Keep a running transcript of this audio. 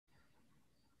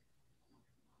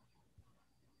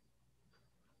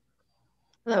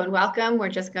Hello and welcome. We're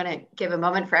just going to give a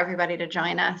moment for everybody to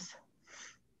join us.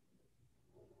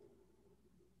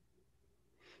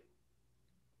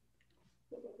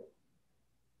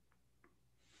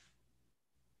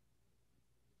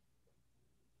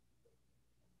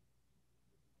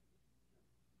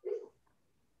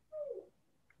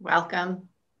 Welcome.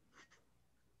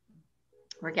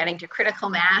 We're getting to critical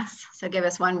mass, so give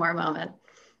us one more moment.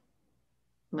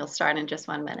 We'll start in just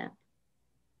 1 minute.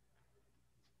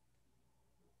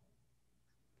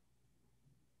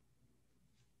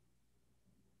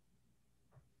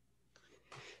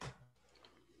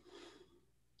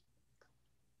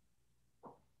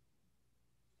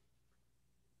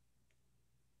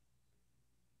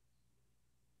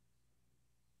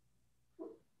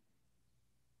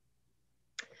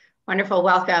 Wonderful,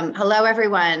 welcome. Hello,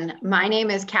 everyone. My name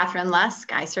is Catherine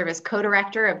Lusk. I serve as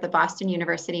co-director of the Boston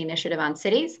University Initiative on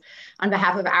Cities. On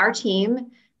behalf of our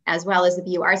team, as well as the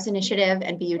BU Arts Initiative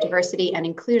and BU Diversity and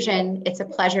Inclusion, it's a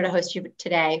pleasure to host you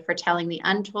today for telling the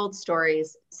untold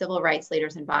stories of civil rights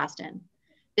leaders in Boston.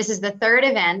 This is the third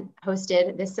event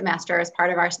hosted this semester as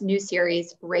part of our new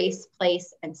series, Race,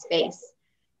 Place, and Space,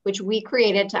 which we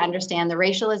created to understand the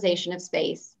racialization of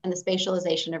space and the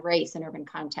spatialization of race in urban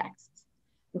contexts.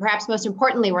 And perhaps most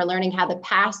importantly, we're learning how the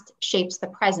past shapes the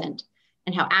present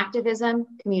and how activism,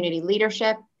 community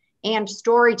leadership, and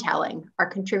storytelling are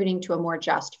contributing to a more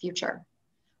just future.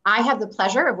 I have the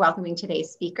pleasure of welcoming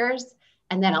today's speakers,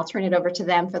 and then I'll turn it over to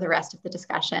them for the rest of the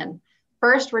discussion.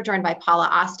 First, we're joined by Paula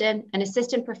Austin, an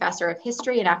assistant professor of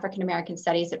history and African American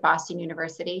studies at Boston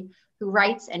University, who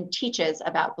writes and teaches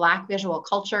about Black visual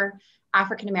culture,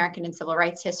 African American and civil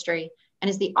rights history, and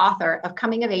is the author of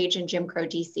Coming of Age in Jim Crow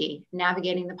DC,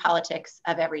 Navigating the Politics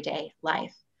of Everyday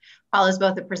Life. Paula is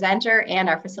both a presenter and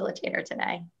our facilitator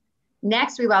today.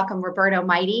 Next, we welcome Roberto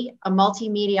Mighty, a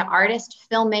multimedia artist,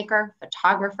 filmmaker,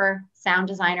 photographer, sound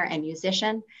designer, and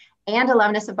musician, and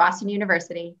alumnus of Boston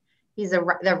University. He's the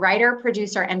writer,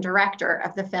 producer, and director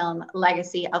of the film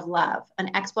Legacy of Love,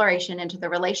 an exploration into the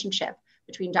relationship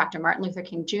between Dr. Martin Luther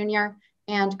King Jr.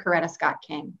 and Coretta Scott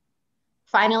King.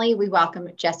 Finally, we welcome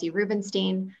Jesse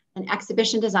Rubenstein, an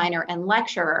exhibition designer and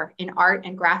lecturer in art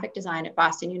and graphic design at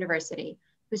Boston University,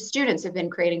 whose students have been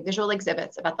creating visual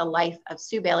exhibits about the life of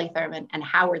Sue Bailey Thurman and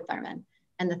Howard Thurman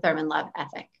and the Thurman love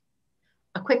ethic.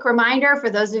 A quick reminder for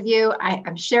those of you,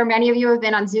 I'm sure many of you have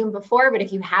been on Zoom before, but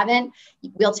if you haven't,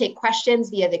 we'll take questions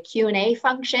via the Q&A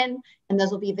function, and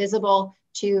those will be visible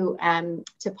to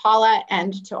Paula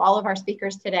and to all of our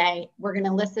speakers today. We're going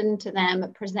to listen to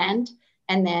them present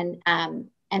and then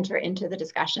enter into the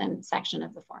discussion section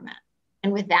of the format.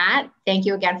 And with that, thank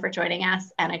you again for joining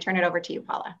us, and I turn it over to you,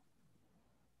 Paula.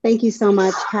 Thank you so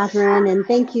much, Catherine, and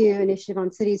thank you, Initiative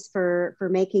on Cities, for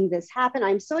making this happen.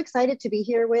 I'm so excited to be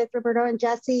here with Roberto and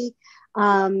Jesse,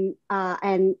 and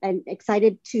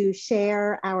excited to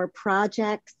share our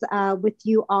projects with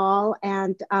you all.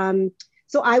 And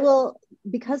so I will,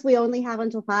 because we only have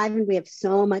until 5 and we have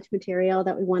so much material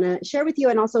that we want to share with you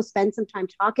and also spend some time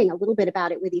talking a little bit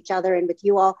about it with each other and with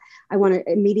you all, I want to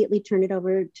immediately turn it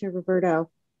over to Roberto.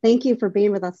 Thank you for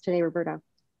being with us today, Roberto.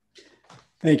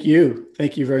 Thank you.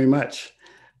 Thank you very much.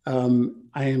 I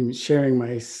am sharing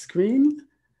my screen,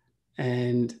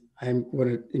 and I'm going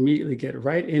to immediately get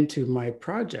right into my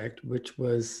project, which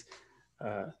was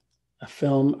a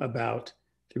film about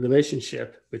the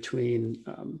relationship between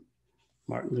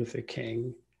Martin Luther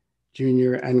King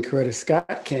Jr. and Coretta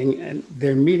Scott King and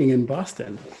their meeting in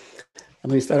Boston.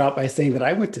 Let me start out by saying that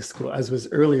I went to school, as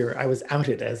was earlier, I was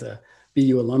outed as a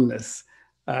BU alumnus.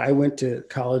 I went to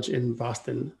college in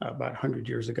Boston about 100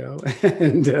 years ago.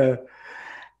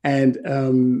 and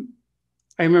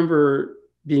I remember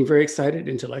being very excited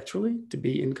intellectually to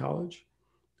be in college.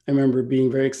 I remember being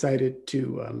very excited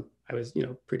to, I was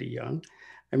pretty young.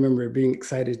 I remember being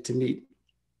excited to meet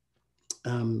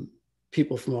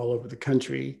people from all over the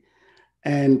country,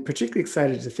 and particularly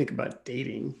excited to think about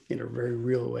dating in a very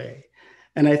real way.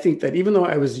 And I think that even though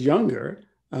I was younger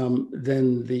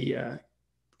than the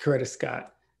Coretta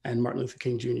Scott and Martin Luther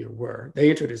King Jr. were, they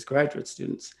entered as graduate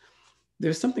students,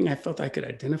 there's something I felt I could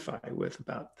identify with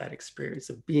about that experience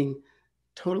of being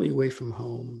totally away from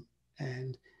home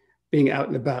and being out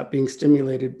and about, being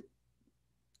stimulated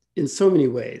in so many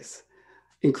ways,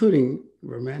 including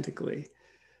romantically.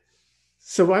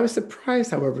 So I was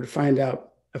surprised, however, to find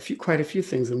out quite a few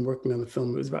things in working on the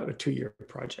film. It was about a 2-year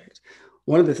project.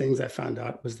 One of the things I found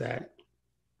out was that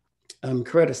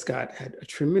Coretta Scott had a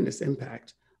tremendous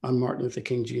impact on Martin Luther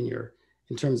King Jr.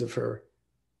 in terms of her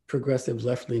progressive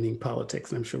left-leaning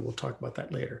politics, and I'm sure we'll talk about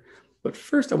that later. But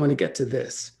first, I want to get to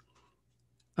this.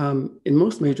 In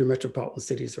most major metropolitan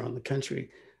cities around the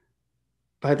country,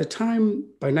 by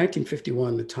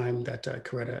 1951, the time that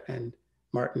Coretta and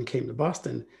Martin came to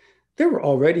Boston, there were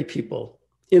already people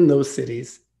in those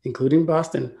cities, including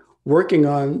Boston, working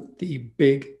on the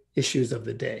big issues of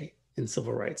the day in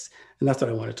civil rights. And that's what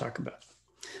I want to talk about.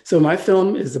 So my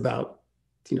film is about,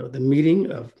 the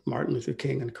meeting of Martin Luther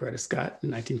King and Coretta Scott in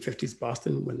 1950s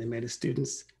Boston when they met as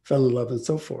students, fell in love and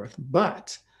so forth.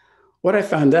 But what I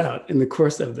found out in the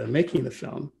course of the making of the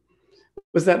film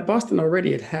was that Boston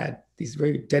already had these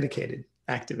very dedicated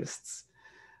activists.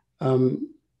 The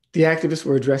activists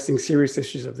were addressing serious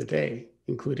issues of the day,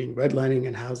 including redlining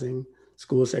and housing,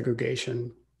 school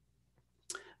segregation,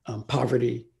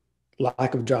 poverty,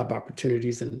 lack of job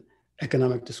opportunities, and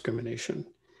economic discrimination.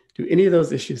 Do any of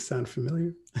those issues sound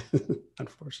familiar?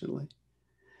 Unfortunately.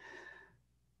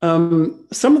 Some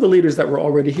of the leaders that were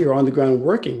already here on the ground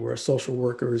working were social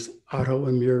workers Otto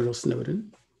and Muriel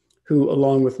Snowden, who,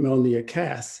 along with Melania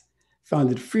Cass,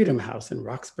 founded Freedom House in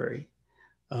Roxbury,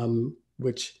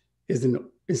 which is an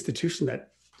institution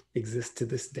that exists to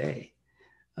this day.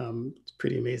 It's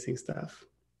pretty amazing stuff.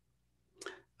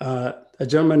 A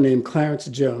gentleman named Clarence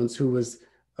Jones, who was,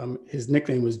 his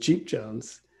nickname was Jeep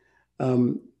Jones,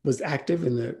 was active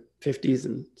in the 50s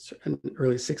and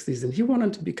early 60s, and he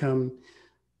wanted to become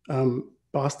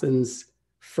Boston's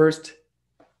first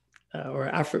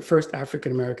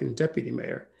African-American deputy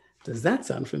mayor. Does that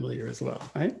sound familiar as well,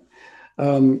 right?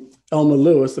 Elma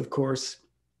Lewis, of course,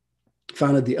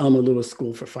 founded the Elma Lewis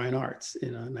School for Fine Arts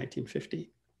in 1950.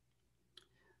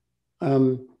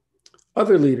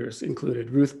 Other leaders included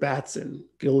Ruth Batson,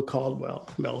 Gil Caldwell,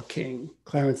 Mel King,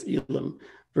 Clarence Elam,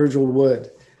 Virgil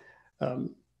Wood,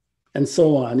 and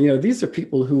so on. These are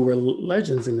people who were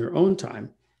legends in their own time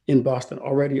in Boston,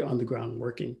 already on the ground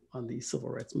working on the civil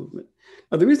rights movement.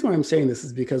 Now, the reason why I'm saying this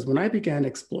is because when I began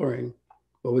exploring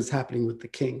what was happening with the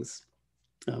Kings,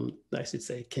 I should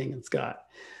say King and Scott,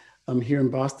 here in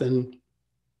Boston,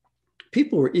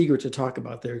 people were eager to talk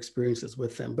about their experiences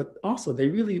with them, but also they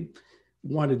really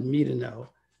wanted me to know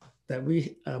that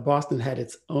Boston had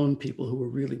its own people who were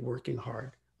really working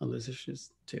hard on those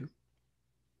issues too.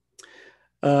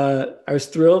 I was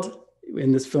thrilled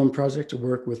in this film project to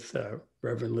work with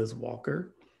Reverend Liz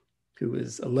Walker, who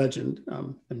is a legend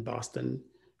in Boston.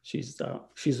 She's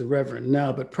a reverend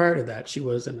now, but prior to that, she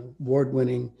was an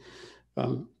award-winning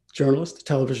journalist,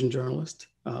 television journalist,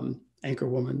 anchor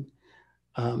woman,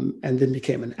 and then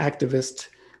became an activist,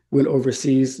 went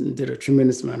overseas and did a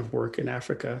tremendous amount of work in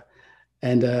Africa,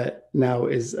 and now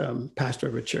is pastor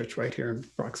of a church right here in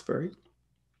Roxbury.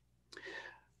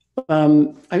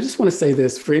 I just want to say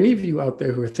this, for any of you out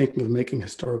there who are thinking of making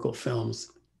historical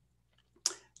films,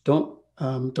 don't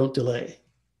delay.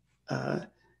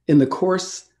 In the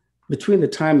course, between the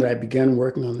time that I began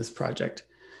working on this project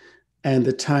and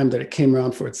the time that it came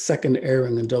around for its second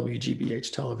airing on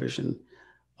WGBH television,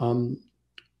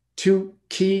 two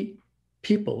key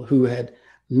people who had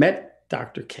met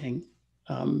Dr. King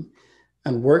and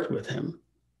worked with him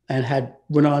and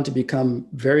went on to become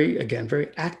very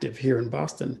active here in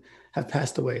Boston, have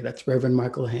passed away. That's Reverend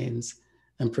Michael Haynes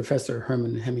and Professor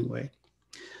Herman Hemingway.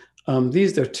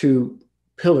 These are two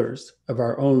pillars of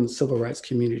our own civil rights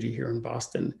community here in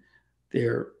Boston.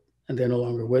 They're no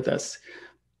longer with us.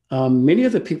 Many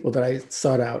of the people that I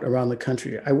sought out around the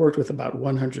country, I worked with about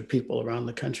 100 people around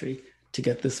the country to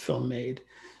get this film made.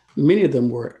 Many of them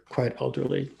were quite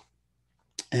elderly.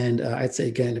 And I'd say,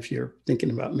 again, if you're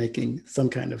thinking about making some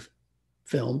kind of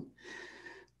film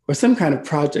or some kind of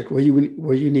project where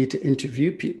you need to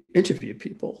interview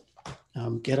people,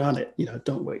 get on it.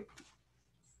 Don't wait.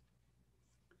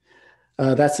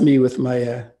 That's me with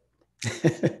my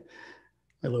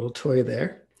my little toy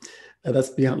there. That's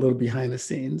a little behind the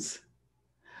scenes.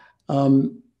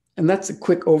 And that's a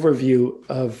quick overview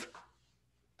of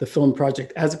the film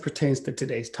project as it pertains to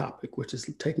today's topic, which is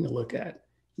taking a look at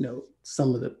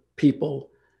some of the people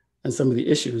and some of the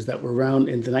issues that were around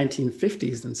in the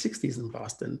 1950s and 60s in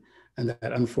Boston, and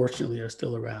that unfortunately are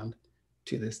still around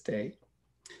to this day.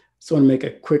 So I want to make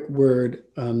a quick word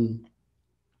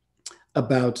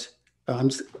about, I'm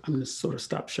going to sort of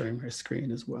stop sharing my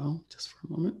screen as well, just for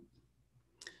a moment.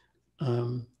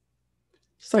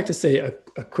 Just like to say a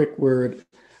quick word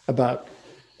about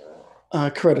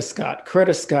Coretta Scott.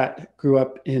 Coretta Scott grew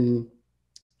up in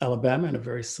Alabama in a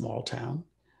very small town.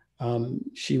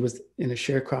 She was in a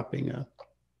sharecropping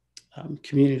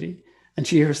community, and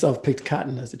she herself picked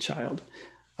cotton as a child.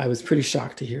 I was pretty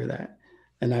shocked to hear that.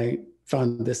 And I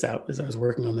found this out as I was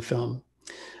working on the film.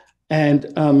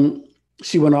 And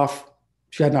she went off,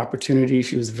 she had an opportunity.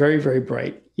 She was very, very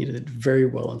bright, did very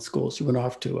well in school. She went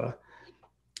off to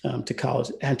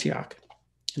college, Antioch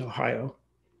in Ohio.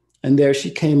 And there she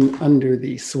came under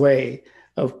the sway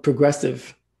of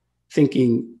progressive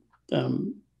thinking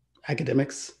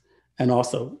academics and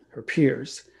also her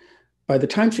peers. By the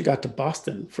time she got to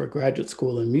Boston for graduate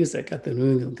school in music at the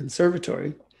New England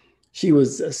Conservatory, she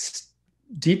was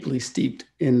deeply steeped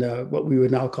in what we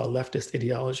would now call leftist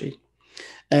ideology.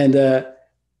 And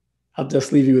I'll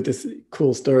just leave you with this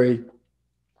cool story.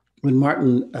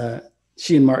 When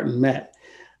she and Martin met,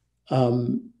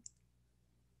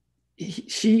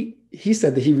 he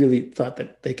said that he really thought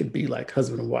that they could be like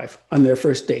husband and wife. On their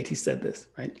first date, he said this,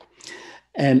 right?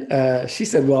 And she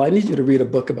said, well, I need you to read a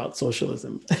book about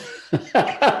socialism.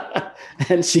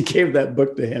 And she gave that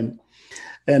book to him.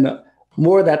 And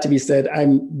more of that to be said,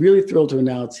 I'm really thrilled to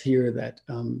announce here that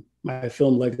my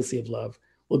film, Legacy of Love,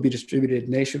 will be distributed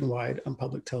nationwide on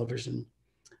public television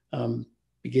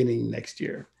beginning next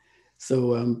year.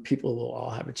 So people will all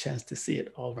have a chance to see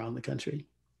it all around the country.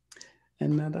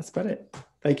 And that's about it.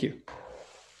 Thank you.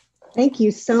 Thank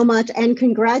you so much. And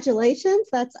congratulations.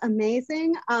 That's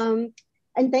amazing.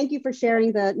 And thank you for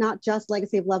sharing the not just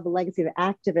Legacy of Love, but legacy of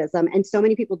activism. And so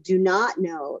many people do not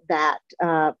know that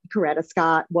Coretta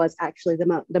Scott was actually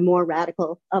the more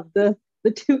radical of the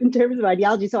two in terms of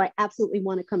ideology. So I absolutely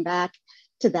want to come back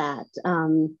to that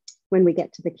when we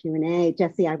get to the Q&A.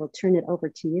 Jessie, I will turn it over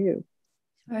to you.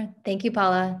 Sure. Thank you,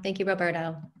 Paula. Thank you,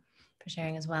 Roberto, for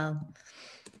sharing as well.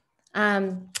 My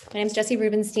name is Jessie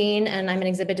Rubenstein, and I'm an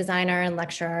exhibit designer and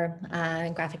lecturer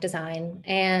in graphic design.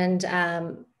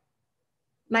 And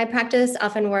my practice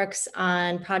often works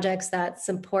on projects that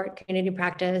support community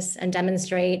practice and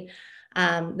demonstrate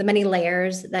the many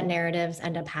layers that narratives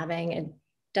end up having. It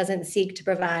doesn't seek to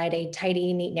provide a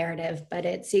tidy, neat narrative, but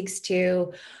it seeks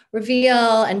to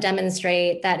reveal and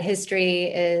demonstrate that history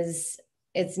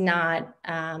it's not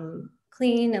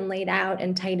clean and laid out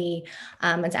and tidy.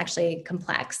 It's actually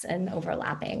complex and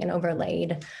overlapping and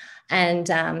overlaid. And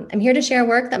I'm here to share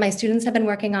work that my students have been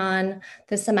working on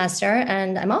this semester.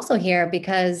 And I'm also here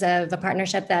because of a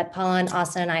partnership that Paula and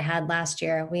Austin and I had last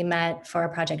year. We met for a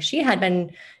project she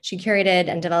curated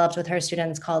and developed with her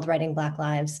students called Writing Black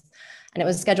Lives. And it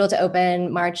was scheduled to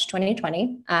open March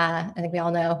 2020. I think we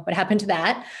all know what happened to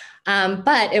that.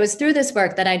 But it was through this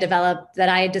work that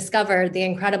I discovered the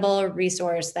incredible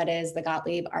resource that is the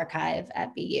Gottlieb Archive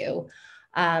at BU.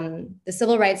 The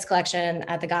Civil Rights Collection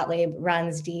at the Gottlieb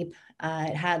runs deep.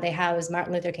 They house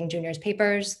Martin Luther King Jr.'s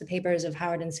papers, the papers of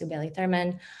Howard and Sue Bailey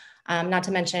Thurman, not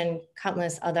to mention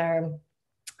countless other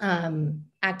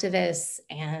activists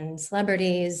and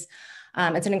celebrities.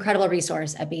 It's an incredible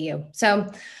resource at BU.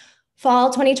 So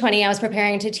fall 2020, I was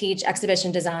preparing to teach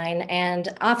exhibition design. And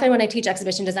often when I teach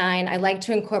exhibition design, I like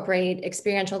to incorporate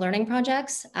experiential learning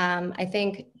projects. I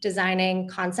think designing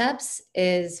concepts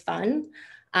is fun.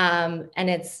 And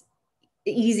it's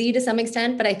easy to some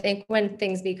extent, but I think when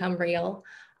things become real,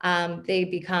 they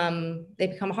become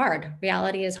hard.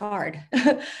 Reality is hard.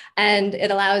 And it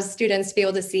allows students to be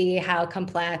able to see how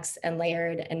complex and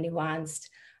layered and nuanced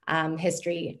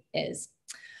history is.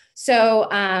 So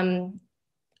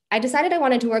I decided I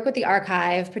wanted to work with the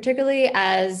archive, particularly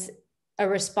as a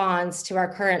response to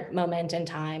our current moment in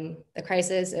time, the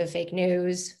crisis of fake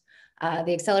news,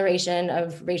 the acceleration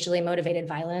of racially motivated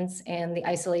violence, and the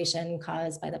isolation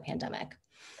caused by the pandemic.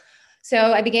 So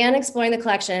I began exploring the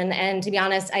collection, and to be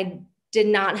honest, I did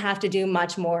not have to do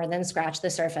much more than scratch the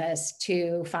surface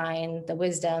to find the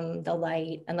wisdom, the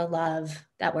light, and the love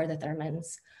that were the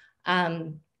Thurmans.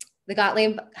 The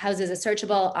Gottlieb houses a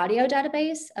searchable audio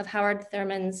database of Howard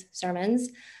Thurman's sermons,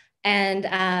 and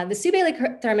the Sue Bailey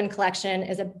Thurman collection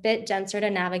is a bit denser to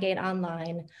navigate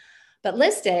online. But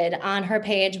listed on her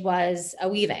page was a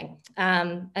weaving.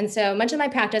 And so much of my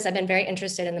practice, I've been very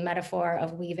interested in the metaphor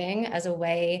of weaving as a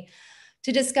way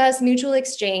to discuss mutual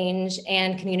exchange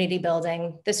and community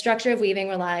building. The structure of weaving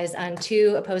relies on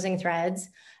two opposing threads,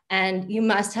 and you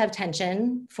must have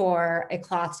tension for a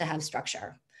cloth to have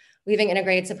structure. Weaving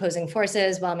integrates opposing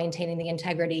forces while maintaining the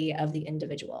integrity of the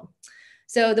individual.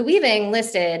 So the weaving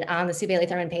listed on the Sue Bailey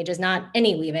Thurman page is not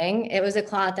any weaving. It was a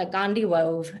cloth that Gandhi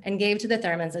wove and gave to the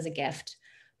Thurmans as a gift.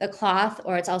 The cloth,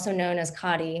 or it's also known as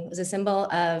khadi, was a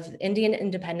symbol of Indian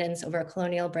independence over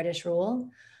colonial British rule.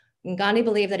 And Gandhi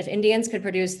believed that if Indians could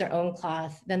produce their own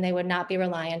cloth, then they would not be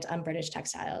reliant on British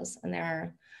textiles. And there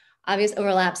are obvious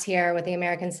overlaps here with the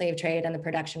American slave trade and the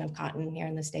production of cotton here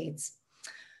in the States.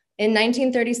 In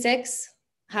 1936,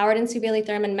 Howard and Sue Bailey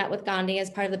Thurman met with Gandhi as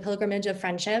part of the Pilgrimage of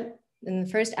Friendship, in the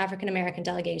first African-American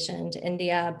delegation to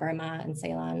India, Burma, and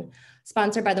Ceylon,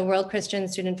 sponsored by the World Christian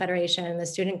Student Federation and the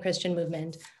Student Christian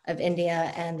Movement of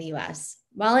India and the US.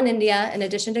 While in India, in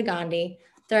addition to Gandhi,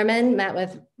 Thurman met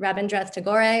with Rabindranath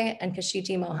Tagore and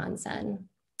Kashiti Mohan Sen.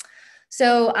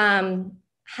 So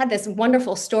had this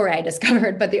wonderful story I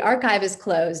discovered, but the archive is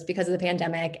closed because of the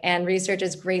pandemic and research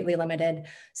is greatly limited.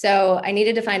 So I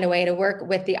needed to find a way to work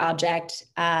with the object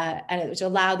and to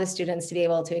allow the students to be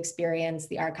able to experience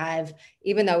the archive,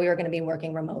 even though we were going to be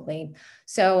working remotely.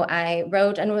 So I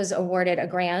wrote and was awarded a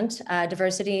grant,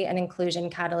 Diversity and Inclusion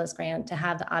Catalyst Grant, to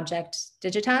have the object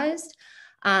digitized,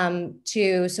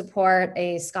 to support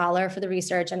a scholar for the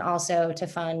research and also to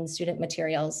fund student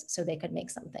materials so they could make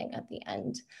something at the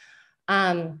end.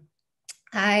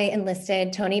 I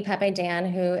enlisted Tony Pepe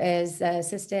Dan, who is the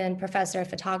assistant professor of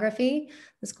photography,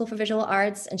 the School for Visual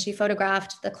Arts, and she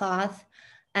photographed the cloth.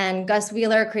 And Gus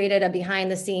Wheeler created a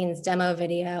behind the scenes demo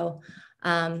video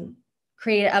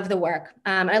created of the work.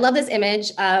 I love this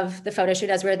image of the photo shoot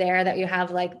as we're there, that you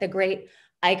have like the great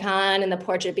icon and the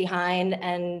portrait behind,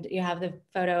 and you have the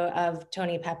photo of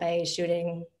Tony Pepe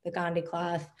shooting the Gandhi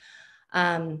cloth.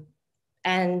 And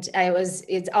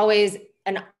it's always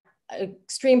an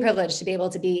extreme privilege to be able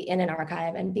to be in an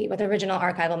archive and be with original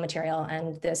archival material.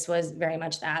 And this was very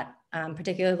much that,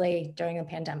 particularly during the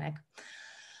pandemic.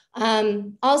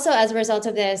 Also, as a result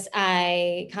of this,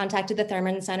 I contacted the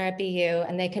Thurman Center at BU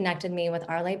and they connected me with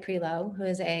Arle Prelo, who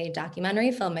is a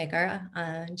documentary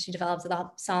filmmaker. She developed the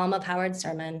Psalm of Howard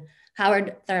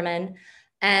Thurman.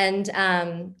 And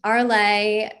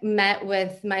Arle met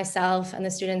with myself and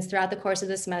the students throughout the course of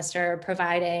the semester,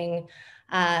 providing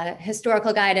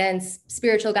historical guidance,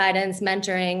 spiritual guidance,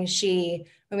 mentoring.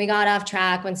 When we got off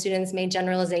track, when students made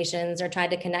generalizations or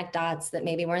tried to connect dots that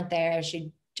maybe weren't there,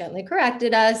 she gently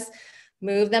corrected us,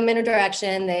 moved them in a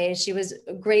direction. She was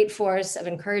a great force of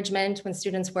encouragement when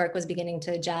students' work was beginning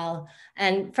to gel.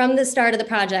 And from the start of the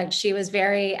project, she was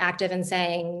very active in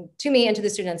saying to me and to the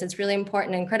students, it's really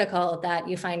important and critical that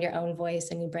you find your own voice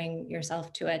and you bring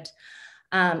yourself to it.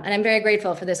 And I'm very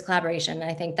grateful for this collaboration.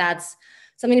 I think that's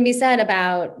something to be said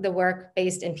about the work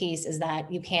based in peace, is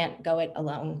that you can't go it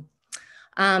alone.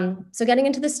 So getting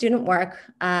into the student work,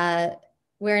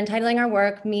 we're entitling our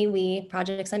work, Me, We,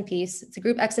 Projects on Peace. It's a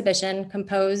group exhibition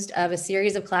composed of a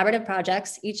series of collaborative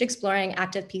projects, each exploring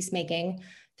active peacemaking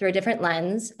through a different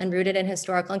lens and rooted in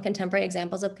historical and contemporary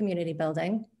examples of community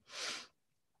building.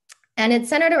 And it's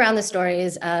centered around the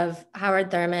stories of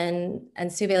Howard Thurman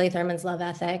and Sue Bailey Thurman's love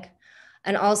ethic,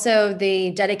 and also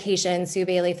the dedication Sue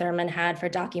Bailey Thurman had for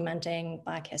documenting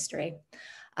Black history.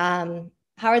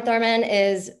 Howard Thurman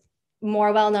is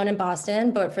more well-known in Boston,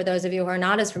 but for those of you who are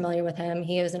not as familiar with him,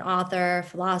 he was an author,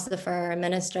 philosopher,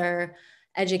 minister,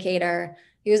 educator.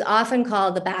 He was often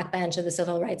called the backbench of the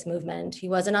civil rights movement. He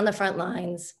wasn't on the front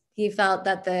lines. He felt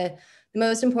that the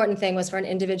most important thing was for an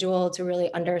individual to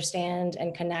really understand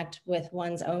and connect with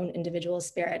one's own individual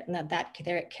spirit, and that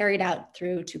carried out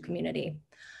through to community.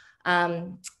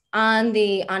 On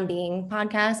the On Being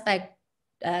podcast by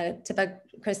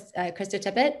Krista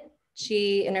Tippett,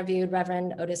 she interviewed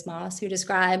Reverend Otis Moss, who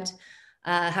described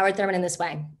Howard Thurman in this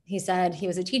way. He said he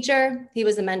was a teacher, he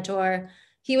was a mentor,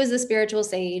 he was the spiritual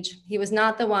sage. He was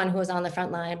not the one who was on the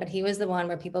front line, but he was the one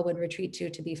where people would retreat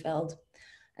to be filled.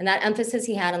 And that emphasis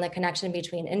he had on the connection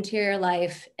between interior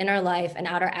life, inner life, and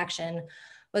outer action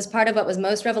was part of what was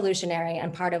most revolutionary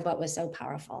and part of what was so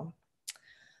powerful.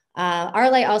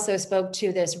 Arle also spoke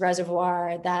to this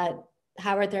reservoir that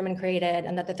Howard Thurman created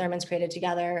and that the Thurmans created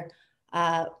together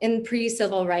in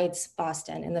pre-civil rights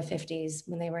Boston in the 50s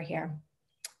when they were here.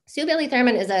 Sue Bailey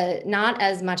Thurman is not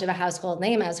as much of a household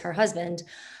name as her husband,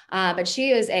 but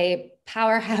she is a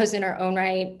powerhouse in her own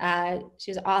right.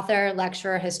 She was author,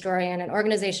 lecturer, historian, and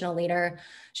organizational leader.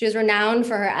 She was renowned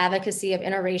for her advocacy of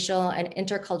interracial and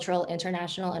intercultural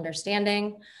international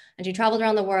understanding, and she traveled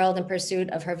around the world in pursuit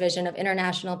of her vision of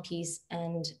international peace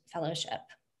and fellowship.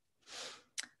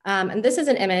 And this is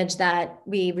an image that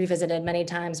we revisited many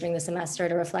times during the semester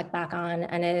to reflect back on,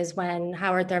 and it is when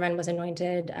Howard Thurman was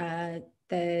anointed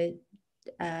the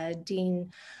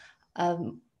dean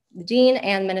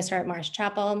and minister at Marsh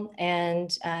Chapel. And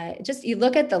just, you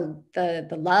look at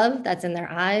the love that's in their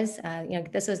eyes.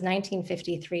 This was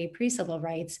 1953, pre-civil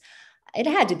rights. It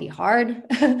had to be hard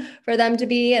for them to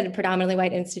be at a predominantly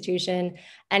white institution.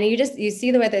 And you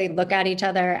see the way they look at each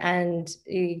other, and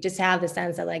you just have the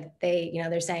sense that like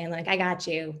they're saying like, I got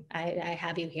you, I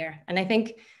have you here. And I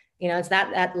think, it's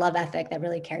that love ethic that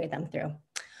really carried them through.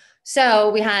 So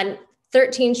we had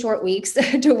 13 short weeks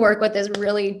to work with this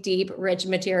really deep, rich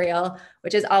material,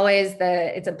 which is always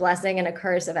it's a blessing and a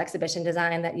curse of exhibition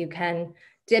design, that you can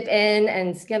dip in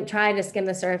and try to skim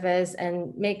the surface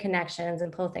and make connections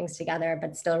and pull things together,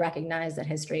 but still recognize that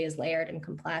history is layered and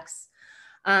complex.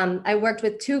 I worked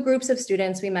with two groups of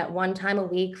students. We met one time a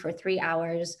week for 3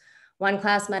 hours. One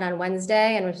class met on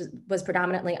Wednesday and was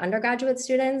predominantly undergraduate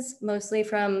students, mostly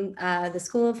from the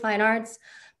School of Fine Arts,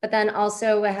 but then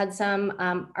also we had some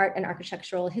art and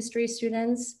architectural history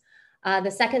students. The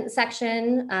second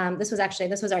section, this was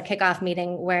our kickoff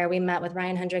meeting where we met with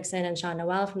Ryan Hendrickson and Sean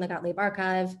Noel from the Gottlieb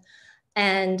Archive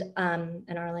and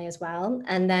Arle as well.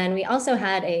 And then we also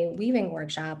had a weaving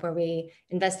workshop where we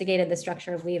investigated the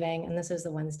structure of weaving, and this was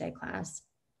the Wednesday class.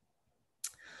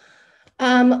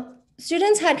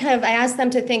 Students had I asked them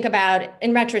to think about,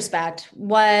 in retrospect,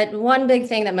 one big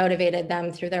thing that motivated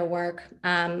them through their work.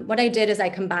 What I did is I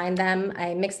combined them,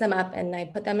 I mixed them up and I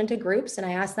put them into groups and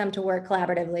I asked them to work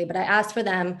collaboratively, but I asked for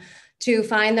them to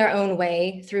find their own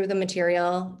way through the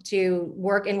material, to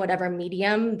work in whatever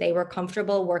medium they were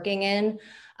comfortable working in,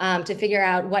 to figure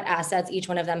out what assets each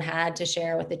one of them had to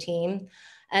share with the team.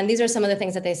 And these are some of the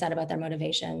things that they said about their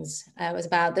motivations.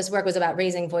 This work was about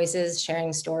raising voices,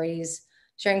 sharing stories,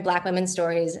 sharing Black women's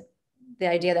stories, the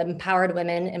idea that empowered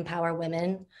women empower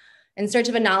women, in search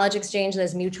of a knowledge exchange that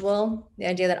is mutual, the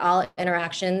idea that all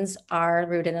interactions are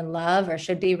rooted in love or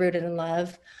should be rooted in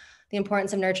love, the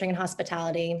importance of nurturing and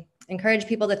hospitality, encourage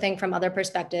people to think from other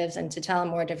perspectives and to tell a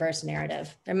more diverse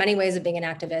narrative. There are many ways of being an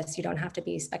activist. You don't have to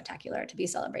be spectacular to be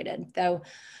celebrated, though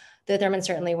the Thurmans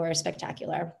certainly were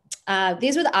spectacular.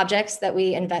 These were the objects that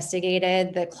we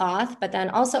investigated, the cloth, but then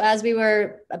also as we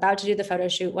were about to do the photo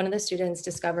shoot, one of the students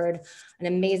discovered an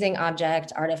amazing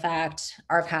object, artifact,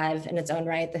 archive in its own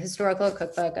right, the Historical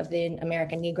Cookbook of the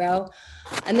American Negro.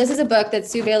 And this is a book that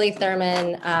Sue Bailey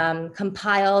Thurman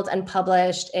compiled and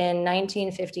published in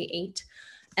 1958.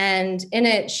 And in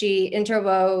it, she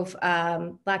interwove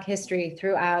Black history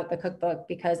throughout the cookbook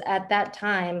because at that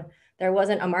time, there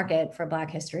wasn't a market for Black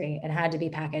history. It had to be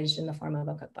packaged in the form of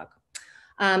a cookbook.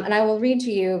 And I will read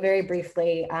to you very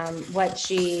briefly what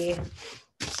she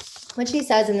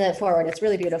says in the foreword. It's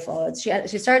really beautiful.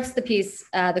 She starts the piece,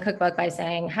 the cookbook, by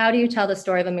saying, "How do you tell the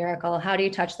story of a miracle? How do you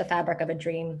touch the fabric of a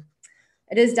dream?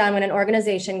 It is done when an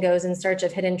organization goes in search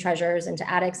of hidden treasures into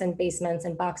attics and basements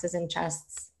and boxes and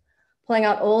chests, pulling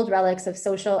out old relics of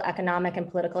social, economic, and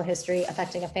political history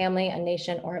affecting a family, a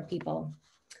nation, or a people."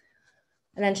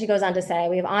 And then she goes on to say,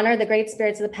 "We have honored the great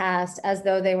spirits of the past as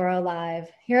though they were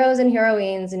alive. Heroes and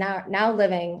heroines now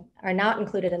living are not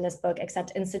included in this book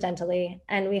except incidentally,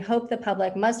 and we hope the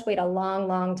public must wait a long,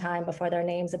 long time before their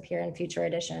names appear in future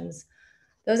editions.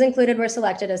 Those included were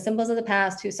selected as symbols of the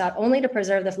past who sought only to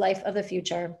preserve the life of the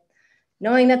future,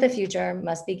 knowing that the future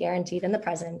must be guaranteed in the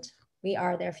present. We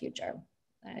are their future."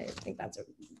 I think that's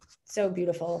so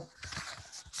beautiful.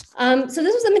 So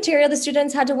this was the material the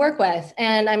students had to work with,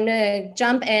 and I'm going to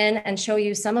jump in and show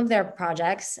you some of their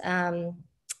projects.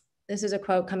 This is a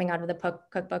quote coming out of the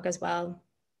cookbook as well.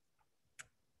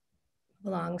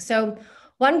 So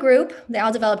one group, they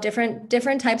all developed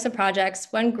different types of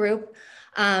projects. One group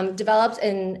developed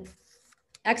an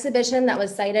exhibition that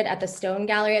was cited at the Stone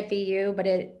Gallery at BU, but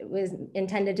it was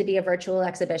intended to be a virtual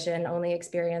exhibition, only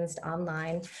experienced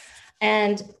online.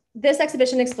 And this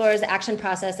exhibition explores the action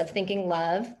process of thinking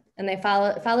love, and it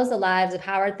follows the lives of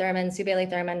Howard Thurman, Sue Bailey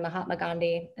Thurman, Mahatma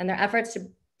Gandhi, and their efforts to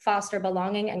foster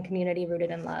belonging and community rooted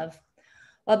in love.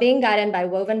 While being guided by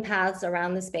woven paths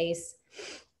around the space,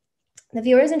 the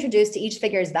viewer is introduced to each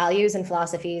figure's values and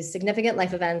philosophies, significant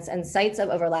life events, and sites of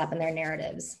overlap in their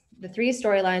narratives. The three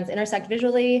storylines intersect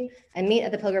visually and meet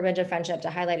at the Pilgrimage of Friendship to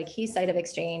highlight a key site of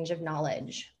exchange of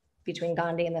knowledge between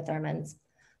Gandhi and the Thurmans.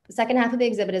 The second half of the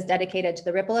exhibit is dedicated to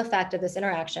the ripple effect of this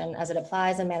interaction as it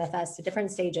applies and manifests to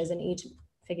different stages in each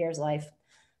figure's life.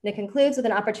 And it concludes with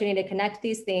an opportunity to connect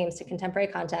these themes to contemporary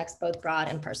context, both broad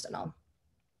and personal.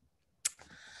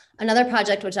 Another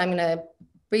project, which I'm going to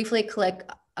briefly click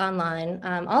online.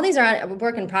 All these are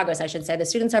work in progress, I should say. The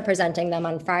students are presenting them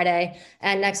on Friday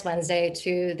and next Wednesday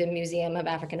to the Museum of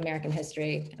African American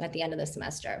History at the end of the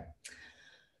semester.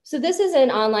 So this is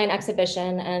an online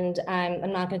exhibition, and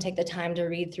I'm not going to take the time to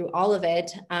read through all of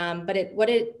it, but what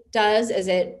it does is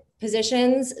it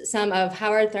positions some of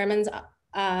Howard Thurman's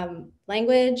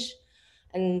language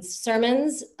and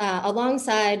sermons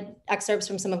alongside excerpts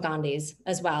from some of Gandhi's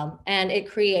as well. And it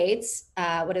creates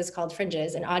what is called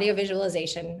Fringes, an audio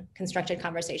visualization constructed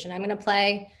conversation. I'm going to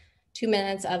play 2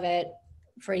 minutes of it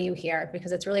for you here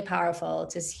because it's really powerful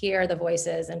to hear the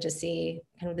voices and to see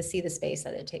the space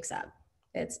that it takes up.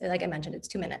 It's, like I mentioned, it's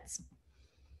 2 minutes.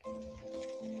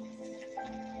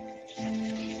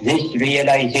 This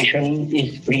realization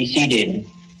is preceded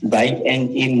by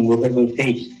an immovable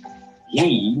faith.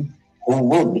 He who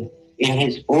would, in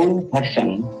his own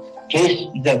person, taste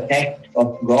the fact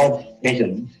of God's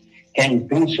presence can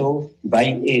do so by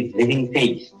a living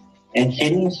faith. And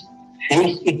since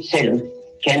faith itself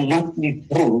cannot be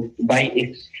proved by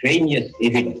extraneous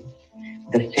evidence.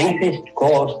 The safest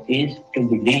course is to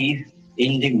believe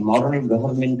in the moral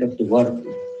government of the world,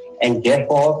 and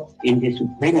therefore in the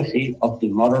supremacy of the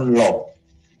moral law,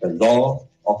 the law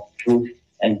of truth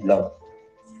and love.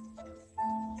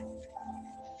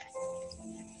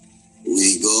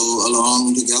 We go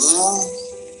along together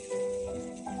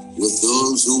with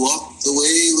those who walk the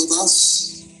way with us,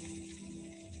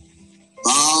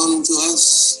 bound to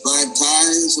us by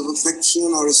ties of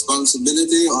affection or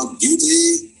responsibility or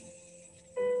duty,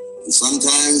 and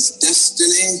sometimes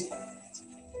destiny.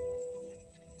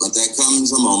 But there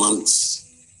comes a moment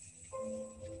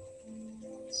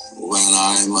when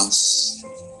I must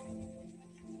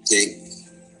take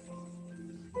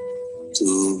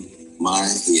to my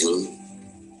heel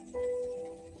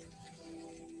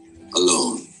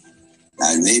alone.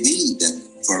 Now, it may be that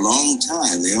for a long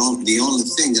time, the only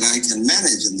thing that I can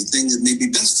manage and the thing that may be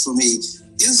best for me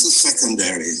is the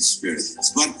secondary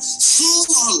experience. But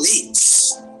sooner or late,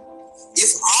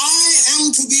 if I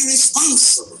am to be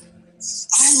responsible,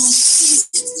 I must see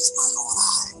it with my own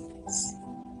eye.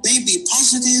 It may be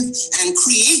positive and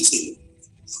creative,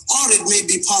 or it may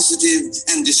be positive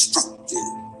and destructive.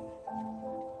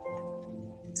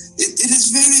 It is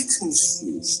very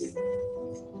confusing.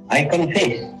 I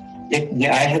confess that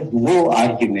I have no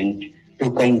argument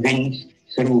to convince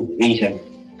through reason.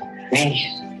 Faith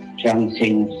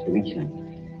transcends reason.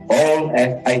 All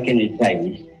I can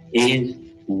advise is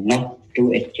not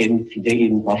to attempt the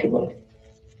impossible.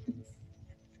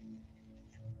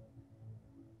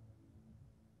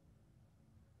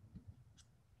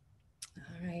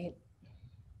 All right.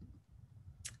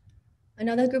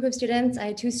 Another group of students, I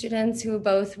had two students who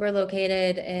both were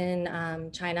located in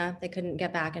China. They couldn't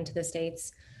get back into the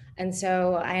States. And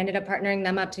so I ended up partnering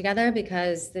them up together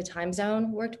because the time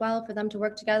zone worked well for them to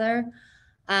work together.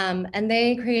 And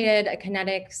they created a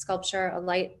kinetic sculpture, a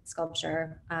light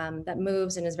sculpture that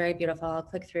moves and is very beautiful. I'll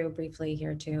click through briefly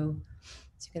here too,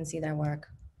 so you can see their work.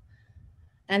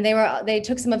 And they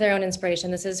took some of their own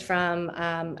inspiration. This is from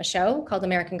a show called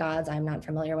American Gods. I'm not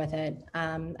familiar with it.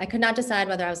 I could not decide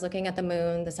whether I was looking at the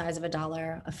moon the size of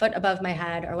 $1, a foot above my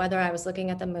head, or whether I was looking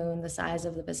at the moon the size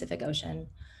of the Pacific Ocean,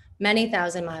 many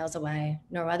thousand miles away,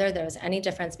 nor whether there was any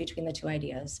difference between the two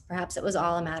ideas. Perhaps it was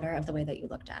all a matter of the way that you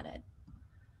looked at it.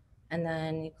 And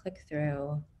then you click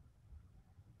through.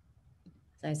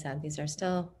 As I said, these are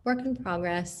still work in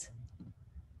progress.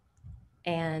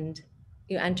 And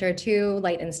you enter 2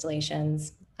 light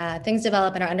installations. Things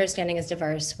develop and our understanding is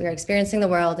diverse. We are experiencing the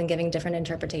world and giving different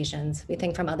interpretations. We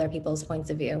think from other people's points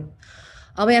of view.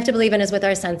 All we have to believe in is with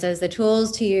our senses, the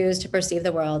tools to use to perceive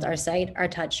the world, our sight, our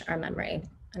touch, our memory.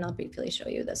 And I'll briefly show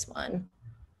you this one.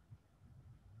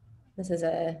 This is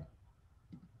a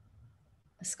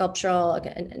sculptural,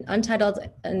 an untitled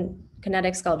and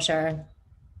kinetic sculpture.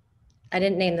 I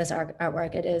didn't name this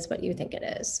artwork. It is what you think it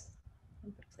is.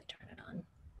 I'll briefly turn it on.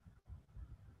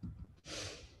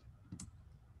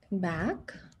 Come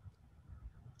back.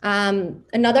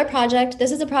 Another project.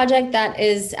 This is a project that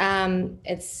is,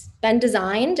 it's been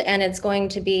designed and it's going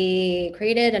to be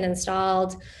created and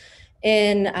installed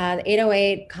in the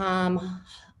 808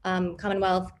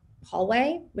 Commonwealth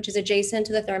Hallway, which is adjacent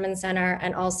to the Thurman Center,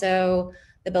 and also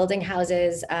the building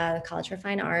houses the College for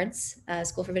Fine Arts,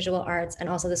 School for Visual Arts, and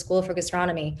also the School for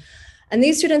Gastronomy. And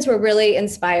these students were really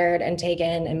inspired and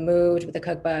taken and moved with the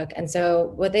cookbook. And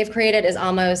so what they've created is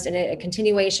almost a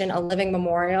continuation, a living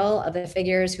memorial of the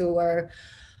figures who were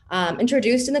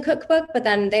introduced in the cookbook, but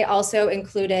then they also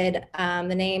included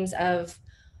the names of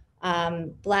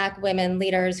Black women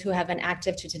leaders who have been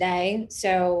active to today.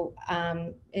 So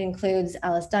it includes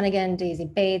Alice Dunnigan, Daisy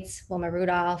Bates, Wilma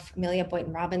Rudolph, Amelia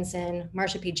Boynton Robinson,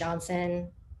 Marsha P. Johnson,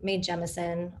 Mae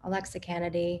Jemison, Alexa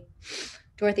Kennedy,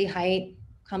 Dorothy Height,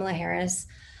 Kamala Harris.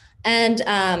 And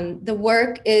the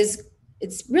work is,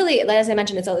 it's really, as I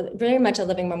mentioned, it's very much a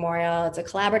living memorial. It's a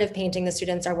collaborative painting the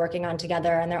students are working on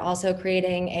together, and they're also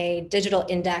creating a digital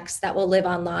index that will live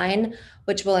online,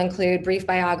 which will include brief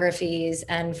biographies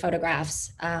and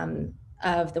photographs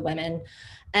of the women.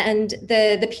 And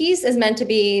the piece is meant to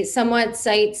be somewhat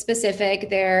site specific.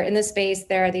 There in the space,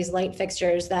 there are these light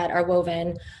fixtures that are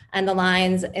woven, and the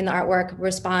lines in the artwork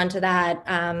respond to that,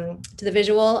 to the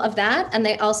visual of that. And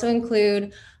they also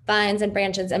include vines and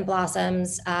branches and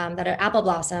blossoms that are apple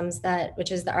blossoms,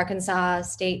 which is the Arkansas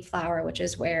state flower, which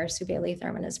is where Sue Bailey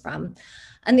Thurman is from.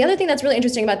 And the other thing that's really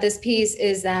interesting about this piece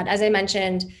is that, as I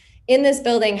mentioned, in this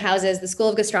building houses the School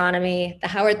of Gastronomy, the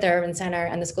Howard Thurman Center,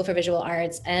 and the School for Visual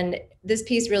Arts. And this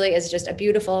piece really is just a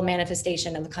beautiful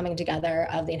manifestation of the coming together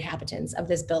of the inhabitants of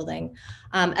this building,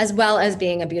 as well as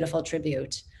being a beautiful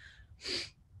tribute.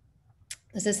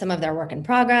 This is some of their work in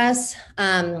progress.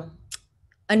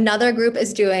 Another group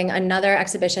is doing another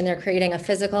exhibition. They're creating a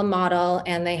physical model,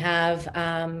 and they have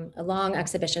a long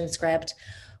exhibition script,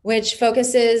 which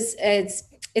focuses,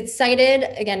 it's cited,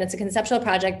 again, it's a conceptual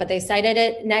project, but they cited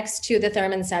it next to the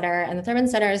Thurman Center. And the Thurman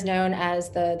Center is known as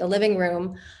the living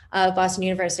room of Boston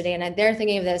University. And they're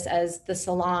thinking of this as the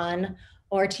salon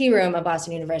or tea room of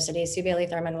Boston University. Sue Bailey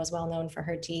Thurman was well known for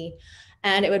her tea.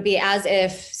 And it would be as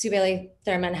if Sue Bailey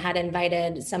Thurman had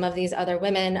invited some of these other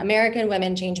women, American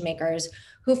women change makers,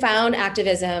 who found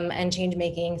activism and change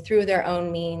making through their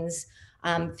own means,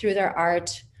 through their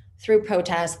art, through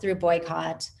protest, through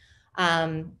boycott.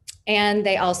 And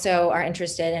they also are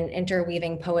interested in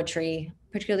interweaving poetry,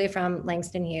 particularly from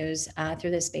Langston Hughes,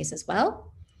 through this space as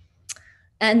well.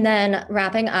 And then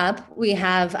wrapping up, we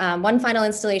have one final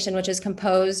installation, which is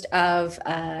composed of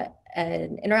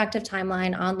an interactive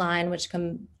timeline online, which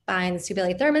combines Sue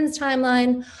Bailey Thurman's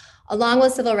timeline, along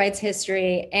with civil rights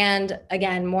history, and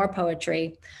again, more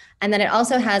poetry. And then it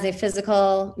also has a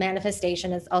physical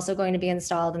manifestation. It's also going to be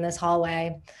installed in this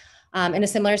hallway in a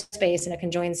similar space, in a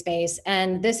conjoined space.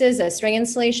 And this is a string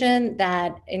installation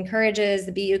that encourages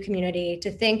the BU community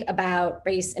to think about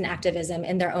race and activism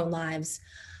in their own lives.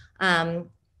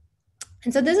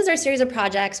 And so this is our series of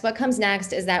projects. What comes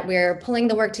next is that we're pulling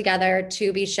the work together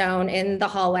to be shown in the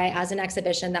hallway as an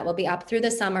exhibition that will be up through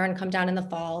the summer and come down in the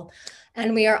fall.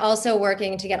 And we are also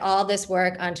working to get all this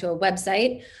work onto a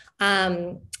website.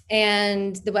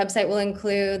 And the website will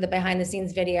include the behind the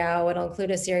scenes video. It'll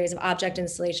include a series of object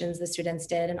installations the students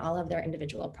did and all of their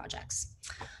individual projects.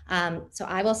 So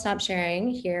I will stop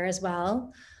sharing here as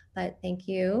well, but thank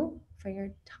you for your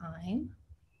time.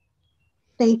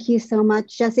 Thank you so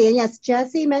much, Jessie. And yes,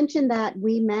 Jessie mentioned that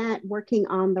we met working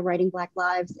on the Writing Black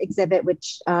Lives exhibit,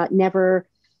 which never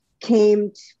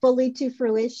came fully to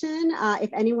fruition.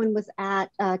 If anyone was at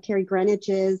Carrie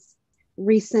Greenwich's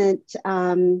recent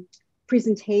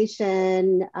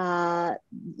presentation,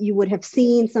 you would have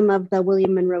seen some of the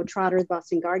William Monroe Trotter,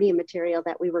 Boston Guardian material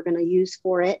that we were going to use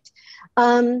for it.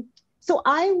 So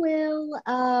I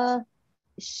will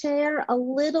share a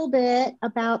little bit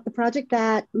about the project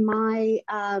that my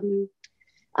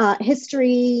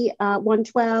History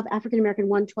 112, African American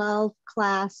 112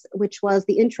 class, which was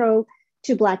the intro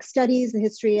to Black Studies, the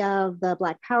history of the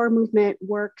Black Power movement,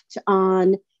 worked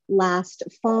on last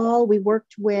fall. We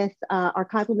worked with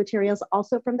archival materials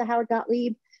also from the Howard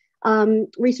Gottlieb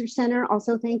Research Center.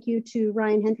 Also, thank you to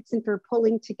Ryan Hendrickson for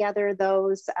pulling together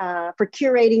those, for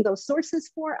curating those sources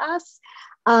for us.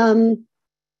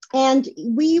 And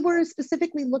we were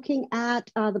specifically looking at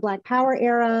the Black Power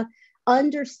era,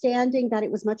 understanding that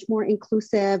it was much more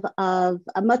inclusive of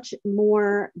much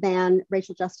more than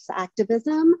racial justice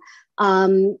activism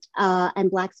and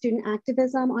Black student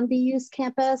activism on BU's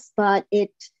campus. But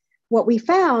what we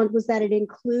found was that it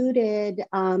included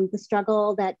the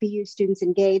struggle that BU students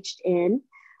engaged in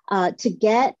to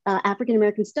get African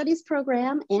American Studies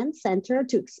program and center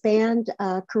to expand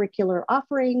curricular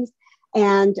offerings,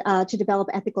 and to develop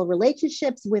ethical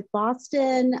relationships with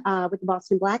Boston, with the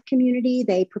Boston Black community.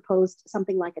 They proposed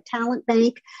something like a talent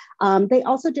bank. They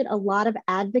also did a lot of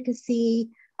advocacy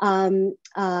in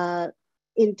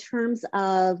terms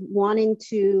of wanting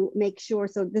to make sure,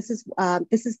 so this is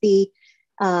the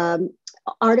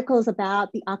articles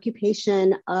about the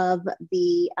occupation of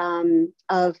the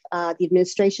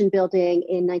administration building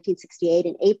in 1968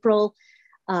 in April,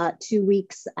 2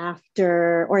 weeks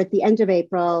after, or at the end of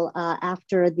April,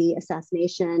 after the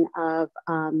assassination of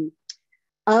Martin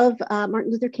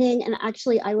Luther King. And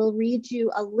actually, I will read you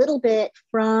a little bit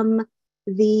from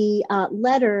the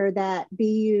letter that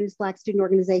BU's Black Student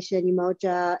Organization,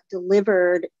 Umoja,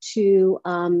 delivered to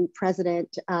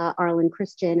President Arlen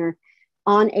Christian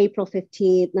on April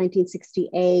 15th,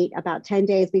 1968, about 10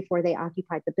 days before they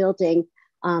occupied the building.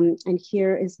 And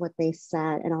here is what they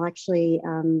said. And I'll actually,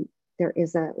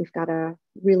 we've got a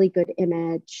really good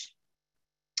image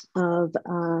of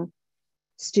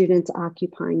students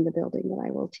occupying the building that I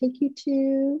will take you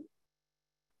to.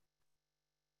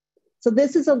 So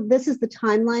this is the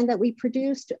timeline that we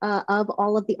produced of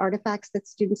all of the artifacts that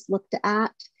students looked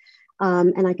at.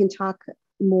 And I can talk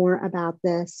more about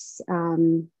this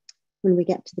when we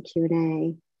get to the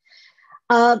Q&A.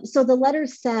 So the letter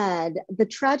said, the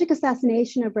tragic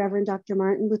assassination of Reverend Dr.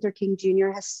 Martin Luther King Jr.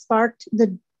 has sparked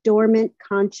the dormant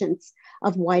conscience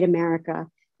of white America.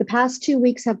 The past 2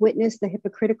 weeks have witnessed the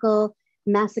hypocritical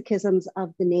masochisms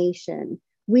of the nation.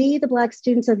 We, the Black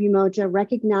students of Umoja,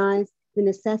 recognize the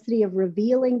necessity of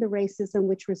revealing the racism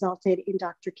which resulted in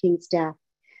Dr. King's death.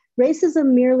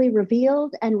 Racism merely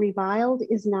revealed and reviled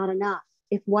is not enough.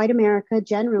 If white America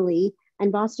generally,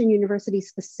 and Boston University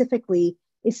specifically,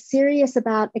 is serious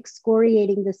about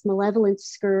excoriating this malevolent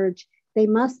scourge, they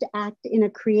must act in a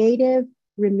creative,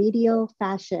 remedial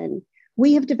fashion.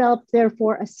 We have developed,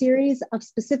 therefore, a series of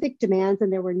specific demands,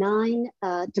 and there were 9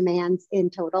 demands in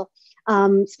total,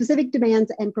 specific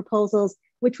demands and proposals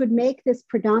which would make this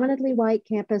predominantly white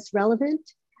campus relevant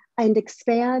and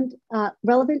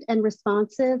relevant and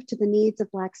responsive to the needs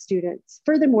of Black students.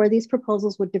 Furthermore, these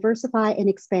proposals would diversify and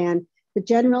expand the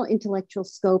general intellectual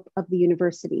scope of the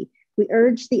university. We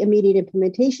urge the immediate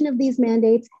implementation of these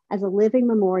mandates as a living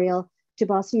memorial to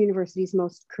Boston University's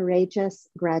most courageous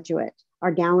graduate,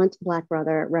 our gallant Black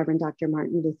brother, Reverend Dr.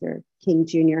 Martin Luther King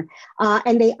Jr.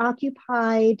 And they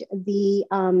occupied the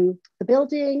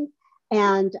building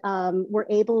and were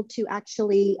able to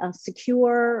actually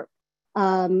secure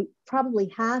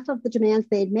probably half of the demands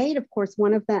they had made. Of course,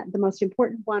 the most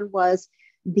important one was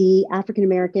the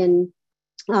African-American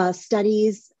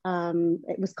studies.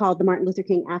 It was called the Martin Luther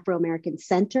King Afro-American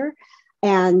Center.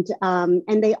 And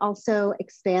they also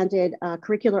expanded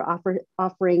curricular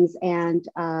offerings and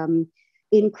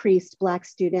increased Black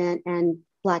student and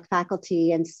Black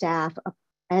faculty and staff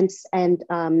and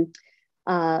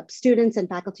students and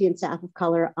faculty and staff of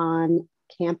color on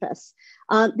campus.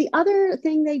 The other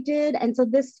thing they did, and so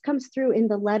this comes through in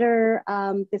the letter,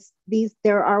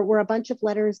 there were a bunch of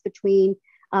letters between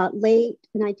late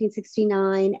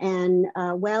 1969 and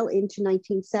well into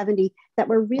 1970 that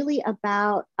were really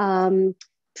about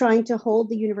trying to hold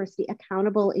the university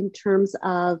accountable in terms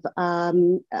of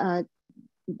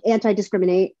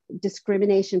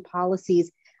anti-discrimination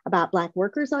policies about Black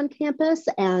workers on campus.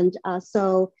 And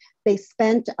so they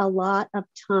spent a lot of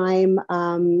time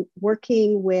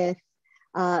working with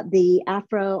the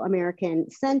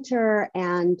Afro-American Center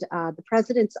and the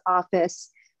President's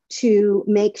office to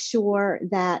make sure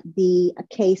that the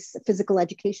CASE Physical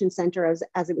Education Center,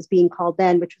 as it was being called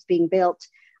then, which was being built,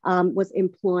 was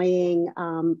employing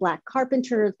Black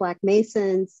carpenters, Black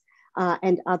masons,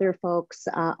 and other folks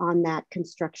on that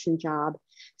construction job.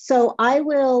 So I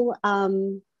will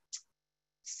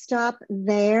stop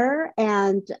there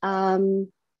and open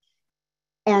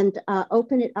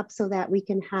it up so that we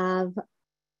can have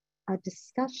a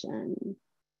discussion.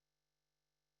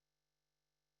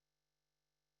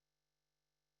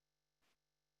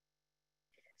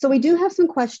 So we do have some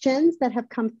questions that have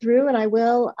come through, and I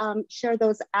will share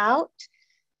those out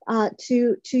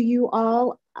to you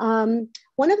all.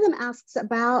 One of them asks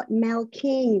about Mel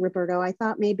King, Roberto. I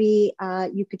thought maybe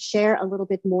you could share a little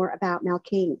bit more about Mel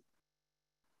King.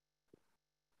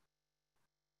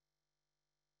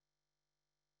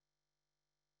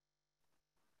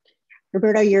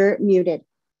 Roberto, you're muted.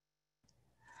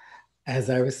 As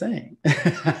I was saying,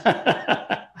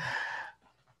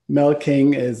 Mel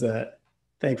King is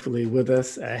thankfully with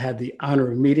us. I had the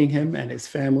honor of meeting him and his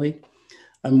family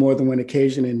on more than one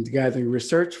occasion in gathering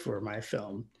research for my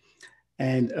film.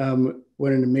 And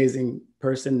what an amazing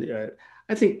person.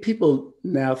 I think people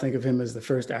now think of him as the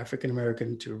first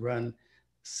African-American to run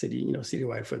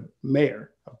citywide for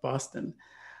mayor of Boston.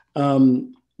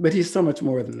 But he's so much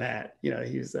more than that.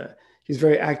 He's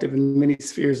very active in many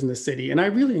spheres in the city. And I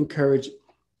really encourage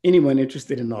anyone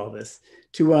interested in all this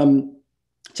to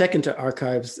check into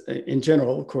archives in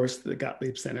general, of course, the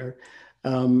Gottlieb Center,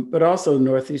 but also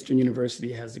Northeastern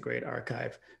University has a great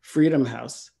archive. Freedom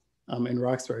House in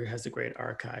Roxbury has a great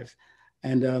archive.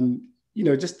 And,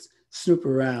 just snoop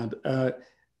around.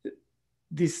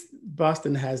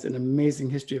 Boston has an amazing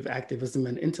history of activism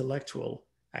and intellectual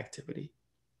activity.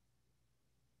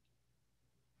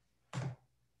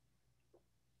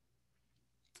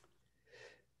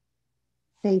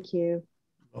 Thank you.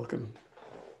 Welcome.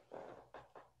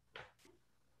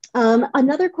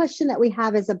 Another question that we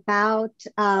have is about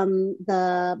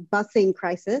the busing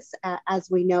crisis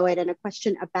as we know it, and a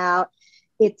question about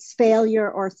its failure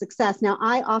or success. Now,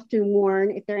 I often warn,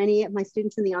 if there are any of my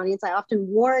students in the audience, I often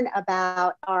warn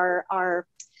about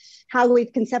how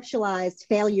we've conceptualized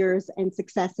failures and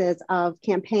successes of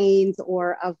campaigns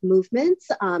or of movements,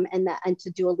 and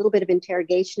to do a little bit of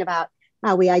interrogation about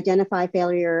how we identify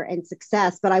failure and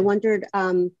success. But I wondered,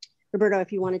 Roberto,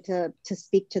 if you wanted to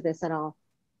speak to this at all.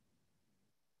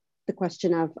 The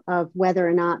question of whether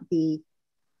or not the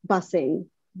busing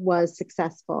was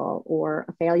successful or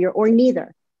a failure or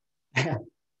neither.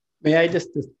 May I just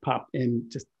pop in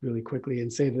just really quickly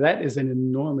and say that is an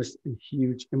enormous and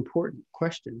huge, important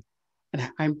question.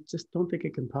 And I just don't think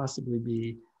it can possibly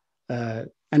be,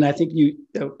 and I think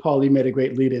Paul, you made a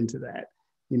great lead into that.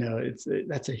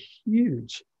 That's a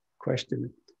huge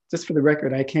question. Just for the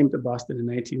record, I came to Boston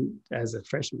as a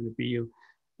freshman at BU in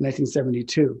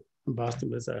 1972.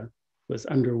 Boston was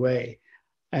underway.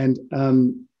 And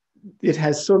it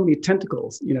has so many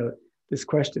tentacles, you know, this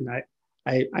question.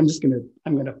 I'm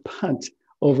gonna punt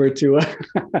over to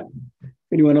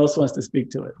anyone else wants to speak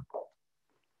to it.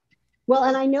 Well,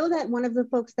 and I know that one of the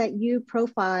folks that you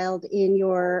profiled in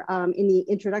your in the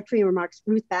introductory remarks,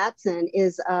 Ruth Batson,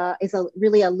 is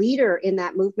really a leader in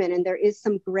that movement, and there is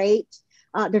some great.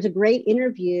 There's a great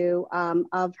interview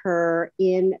of her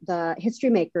in the History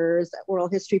Makers Oral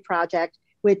History Project,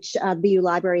 which the BU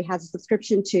Library has a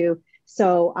subscription to.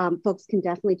 So folks can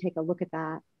definitely take a look at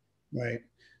that. Right.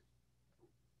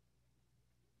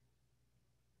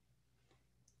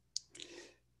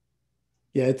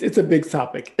 Yeah, it's a big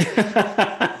topic.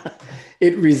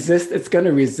 It's going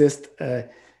to resist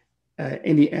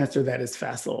any answer that is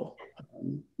facile,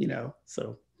 you know,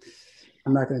 so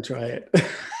I'm not going to try it.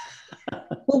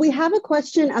 Well, we have a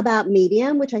question about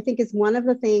medium, which I think is one of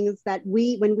the things that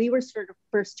when we were sort of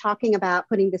first talking about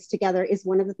putting this together, is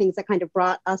one of the things that kind of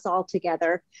brought us all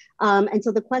together. And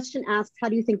so the question asks, how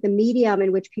do you think the medium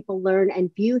in which people learn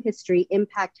and view history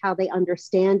impact how they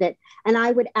understand it? And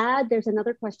I would add, there's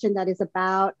another question that is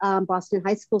about Boston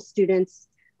High School students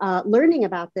learning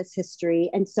about this history.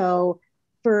 And so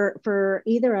for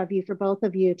either of you, for both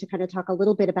of you, to kind of talk a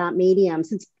little bit about medium,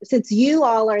 since you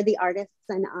all are the artists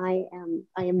and I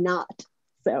am not,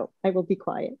 so I will be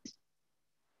quiet.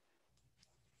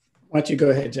 Why don't you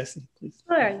go ahead, Jessie, please?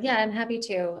 Sure, yeah, I'm happy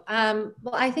to.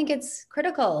 Well, I think it's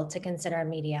critical to consider a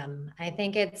medium. I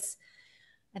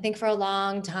think for a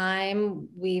long time,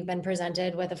 we've been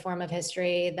presented with a form of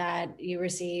history that you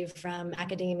receive from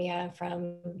academia,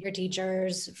 from your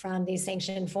teachers, from these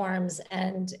sanctioned forms.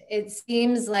 And it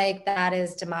seems like that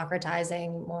is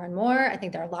democratizing more and more. I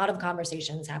think there are a lot of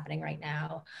conversations happening right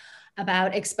now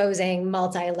about exposing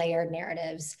multi-layered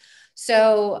narratives.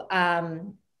 So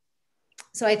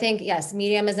I think, yes,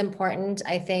 medium is important.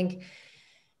 I think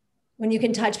when you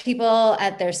can touch people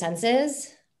at their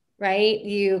senses, right?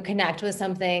 You connect with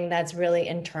something that's really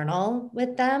internal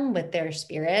with them, with their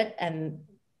spirit, and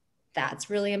that's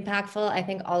really impactful. I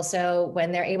think also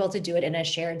when they're able to do it in a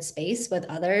shared space with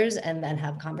others and then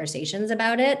have conversations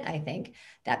about it, I think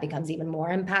that becomes even more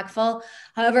impactful.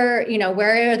 However, you know,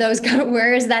 where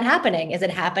is that happening? Is it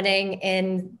happening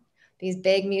in these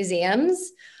big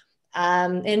museums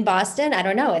in Boston? I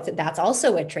don't know. That's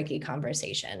also a tricky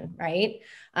conversation, right?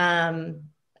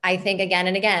 I think again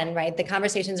and again, right, the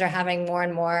conversations are having more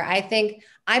and more. I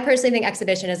personally think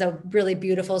exhibition is a really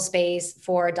beautiful space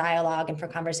for dialogue and for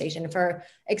conversation, for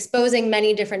exposing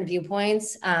many different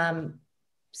viewpoints.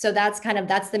 So that's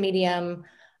the medium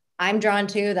I'm drawn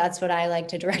to. That's what I like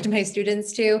to direct my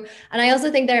students to. And I also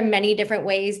think there are many different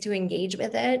ways to engage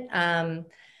with it.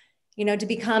 You know, to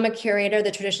become a curator,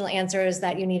 the traditional answer is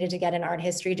that you needed to get an art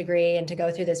history degree and to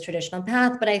go through this traditional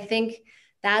path. But I think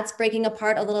that's breaking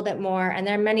apart a little bit more. And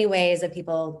there are many ways that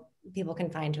people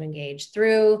can find to engage: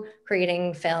 through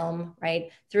creating film, right?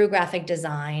 Through graphic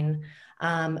design,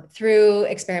 through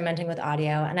experimenting with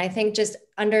audio. And I think just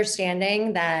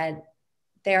understanding that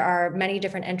there are many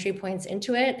different entry points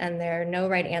into it and there are no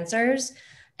right answers,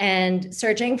 and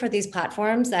searching for these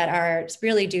platforms that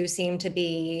really do seem to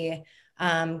be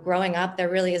growing up. There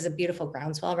really is a beautiful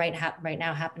groundswell right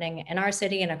now happening in our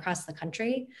city and across the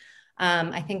country.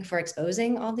 I think for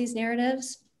exposing all these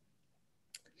narratives.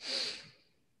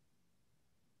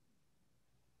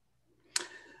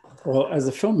 Well, as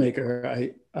a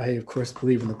filmmaker, I of course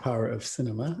believe in the power of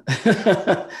cinema.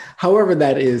 However,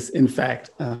 that is in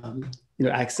fact,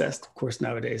 accessed. Of course,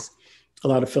 nowadays, a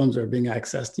lot of films are being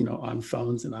accessed, on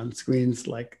phones and on screens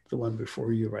like the one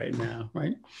before you right now,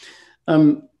 right?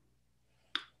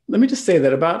 Let me just say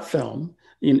that about film,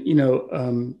 it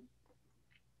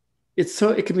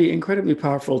can be incredibly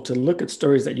powerful to look at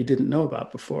stories that you didn't know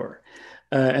about before.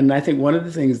 And I think one of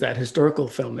the things that historical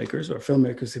filmmakers or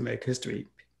filmmakers who make history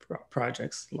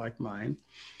projects like mine,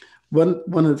 one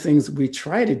of the things we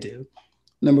try to do,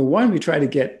 number one, we try to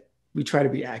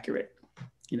be accurate,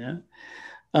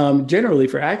 Generally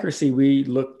for accuracy, we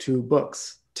look to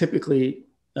books, typically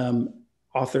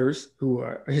authors who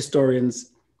are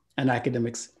historians and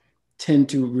academics tend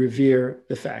to revere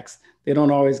the facts. They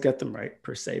don't always get them right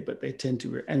per se, but they tend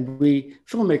to. And we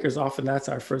filmmakers, often that's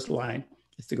our first line,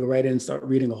 is to go right in and start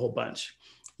reading a whole bunch.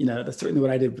 That's certainly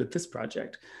what I did with this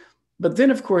project. But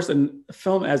then, of course, a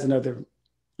film adds another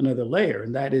layer,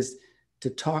 and that is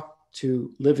to talk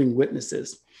to living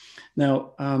witnesses.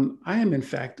 Now, I am in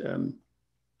fact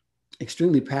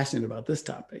extremely passionate about this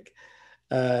topic.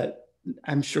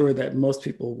 I'm sure that most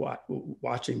people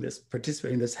watching this,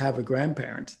 participating in this, have a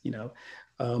grandparent,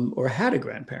 or had a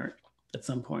grandparent at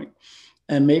some point.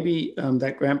 And maybe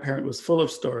that grandparent was full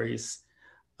of stories.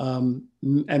 And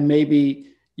maybe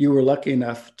you were lucky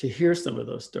enough to hear some of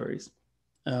those stories.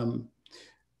 I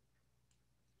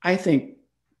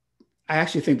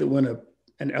actually think that when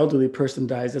an elderly person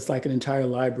dies, it's like an entire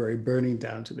library burning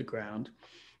down to the ground.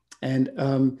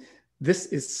 And this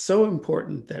is so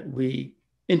important that we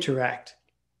interact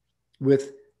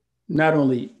with not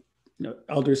only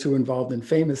elders who are involved in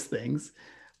famous things,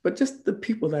 but just the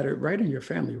people that are right in your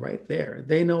family, right there.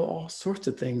 They know all sorts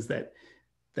of things that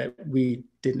we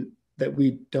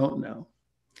don't know.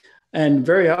 And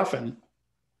very often,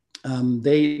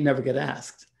 they never get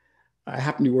asked. I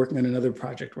happen to be working on another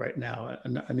project right now,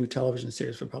 a new television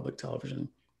series for public television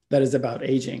that is about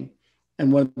aging.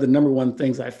 And one of the number one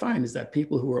things I find is that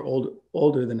people who are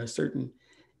older than a certain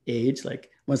age, like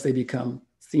once they become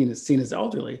seen as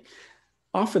elderly,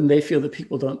 often they feel that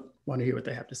people don't want to hear what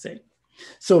they have to say.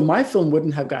 So my film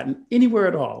wouldn't have gotten anywhere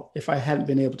at all if I hadn't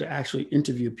been able to actually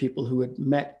interview people who had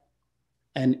met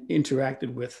and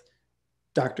interacted with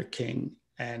Dr. King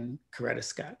and Coretta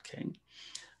Scott King.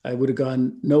 I would have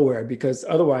gone nowhere, because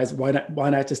otherwise, why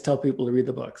not just tell people to read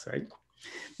the books, right?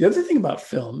 The other thing about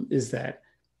film is that,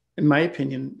 in my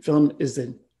opinion, film is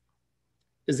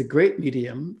a great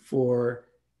medium for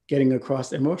getting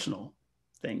across emotional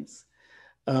things.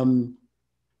 In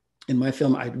my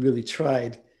film, I really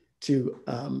tried to,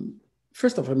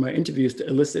 first off, in my interviews, to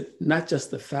elicit not just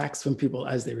the facts from people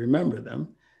as they remember them,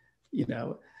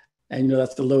 and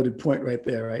that's the loaded point right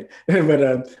there, right?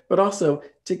 but also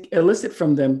to elicit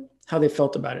from them how they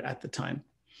felt about it at the time.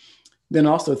 Then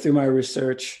also through my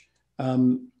research,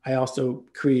 I also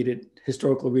created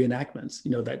historical reenactments,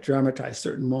 that dramatize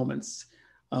certain moments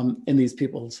in these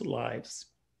people's lives.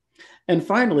 And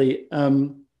finally,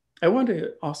 I want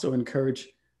to also encourage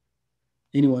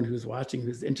anyone who's watching,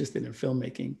 who's interested in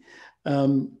filmmaking,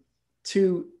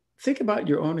 to think about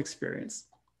your own experience.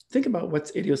 Think about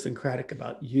what's idiosyncratic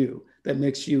about you that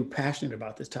makes you passionate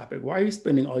about this topic. Why are you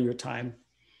spending all your time,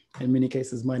 in many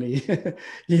cases money,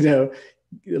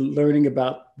 learning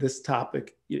about this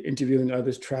topic, interviewing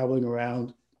others, traveling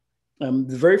around? The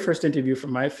very first interview for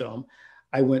my film,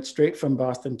 I went straight from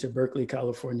Boston to Berkeley,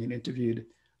 California, and interviewed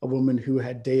a woman who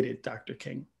had dated Dr.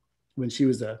 King when he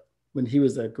was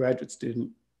a graduate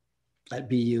student at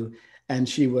BU, and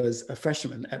she was a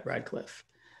freshman at Radcliffe.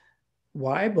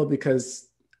 Why? Well, because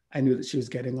I knew that she was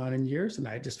getting on in years, and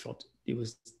I just felt it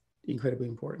was incredibly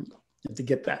important to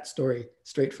get that story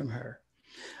straight from her.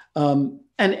 And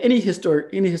any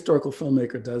historical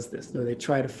filmmaker does this. They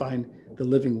try to find the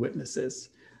living witnesses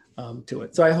to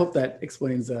it. So I hope that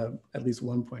explains at least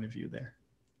one point of view there.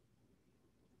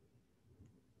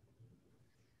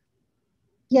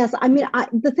 Yes, I mean,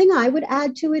 the thing I would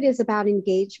add to it is about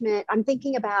engagement. I'm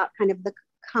thinking about kind of the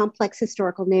complex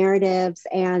historical narratives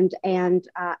and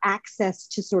access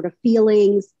to sort of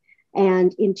feelings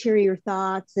and interior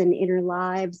thoughts and inner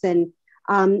lives. And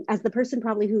as the person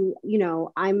probably who,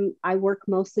 I work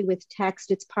mostly with text,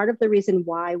 it's part of the reason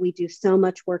why we do so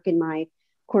much work in my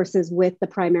courses with the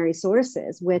primary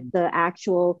sources, with the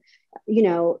actual,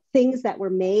 things that were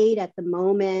made at the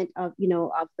moment of,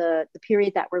 of the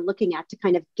period that we're looking at, to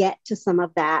kind of get to some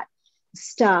of that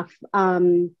stuff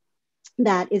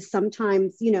that is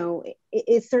sometimes,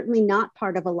 is certainly not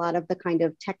part of a lot of the kind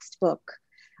of textbook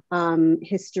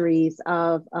histories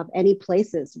of any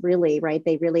places, really, right?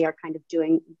 They really are kind of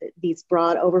doing these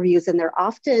broad overviews, and they're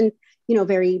often,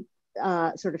 very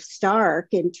sort of stark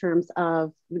in terms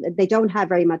of, they don't have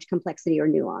very much complexity or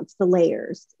nuance, the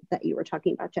layers that you were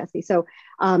talking about, Jesse. So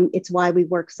it's why we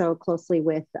work so closely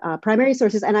with primary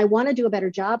sources. And I want to do a better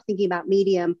job thinking about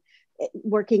medium,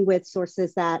 working with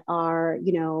sources that are,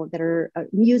 that are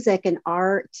music and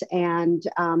art and,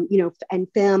 and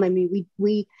film. I mean,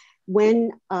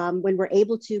 when we're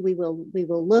able to, we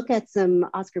will look at some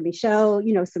Oscar Michaud,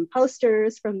 some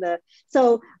posters from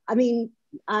so, I mean,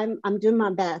 I'm doing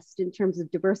my best in terms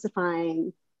of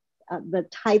diversifying the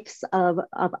types of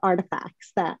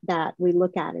artifacts that we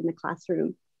look at in the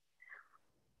classroom.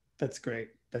 That's great.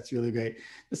 That's really great.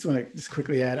 Just want to just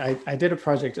quickly add, I did a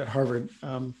project at Harvard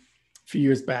a few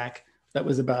years back that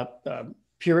was about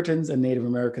Puritans and Native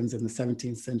Americans in the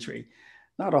 17th century.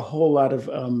 Not a whole lot of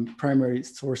primary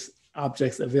source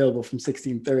objects available from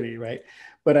 1630, right?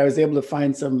 But I was able to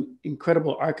find some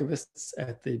incredible archivists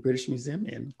at the British Museum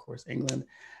in, of course, England.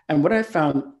 And what I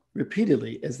found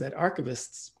repeatedly is that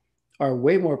archivists are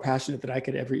way more passionate than I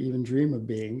could ever even dream of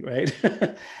being, right?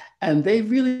 And they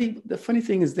really, the funny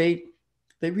thing is they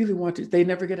really want to, they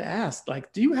never get asked,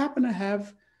 like, do you happen to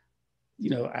have,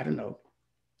 I don't know,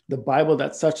 the Bible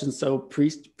that such and so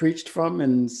preached from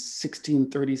in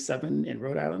 1637 in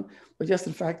Rhode Island? But yes,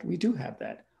 in fact, we do have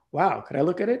that. Wow, could I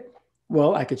look at it?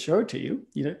 Well, I could show it to you,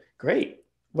 great.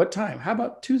 what time? How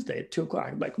about Tuesday at 2:00?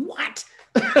 I'm like, what?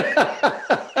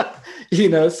 You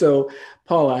know, so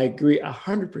Paul, I agree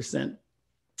 100%,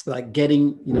 like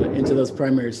getting, you know, into those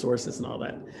primary sources and all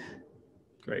that.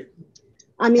 Great.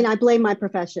 I mean, I blame my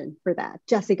profession for that.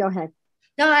 Jesse, go ahead.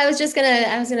 No, I was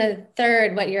gonna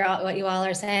third what you all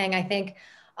are saying. I think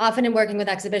often in working with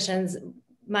exhibitions,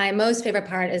 my most favorite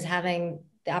part is having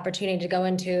the opportunity to go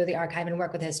into the archive and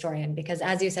work with a historian, because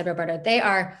as you said, Roberto, they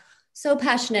are so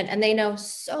passionate and they know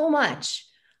so much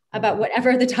about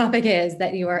whatever the topic is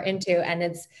that you are into.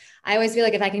 And I always feel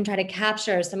like if I can try to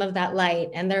capture some of that light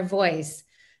and their voice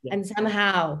and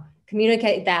somehow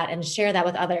communicate that and share that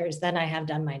with others, then I have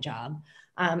done my job.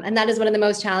 And that is one of the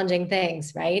most challenging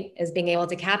things, right? Is being able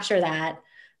to capture that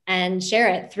and share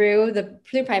it through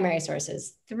primary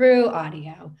sources, through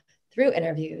audio, through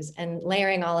interviews, and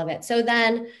layering all of it. So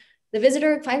then the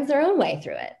visitor finds their own way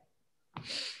through it.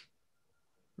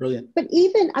 Brilliant. But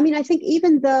I think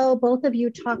even though both of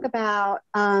you talk about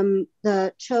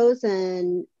the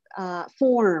chosen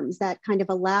forms that kind of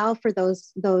allow for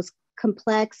those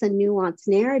complex and nuanced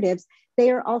narratives, they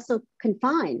are also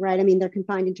confined, right? I mean, they're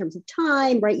confined in terms of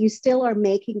time, right? You still are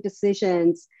making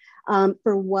decisions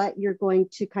for what you're going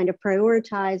to kind of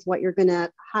prioritize, what you're going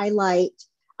to highlight.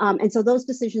 And so those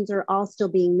decisions are all still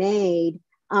being made.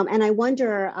 And I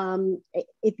wonder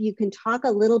if you can talk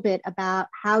a little bit about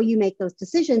how you make those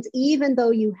decisions, even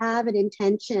though you have an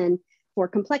intention for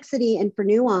complexity and for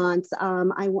nuance.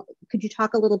 Could you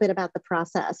talk a little bit about the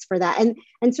process for that?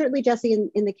 And certainly, Jesse,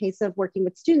 in the case of working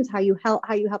with students, how you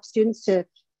help students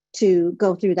to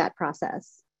go through that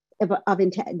process of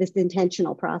this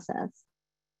intentional process.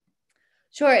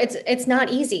 Sure, it's not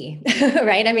easy,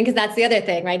 right? I mean, because that's the other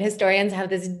thing, right? Historians have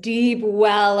this deep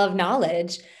well of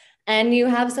knowledge, and you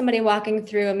have somebody walking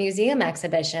through a museum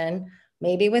exhibition,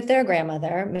 maybe with their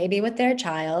grandmother, maybe with their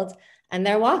child, and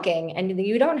they're walking, and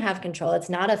you don't have control. It's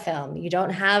not a film. You don't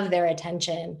have their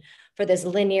attention for this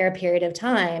linear period of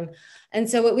time. And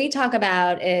so what we talk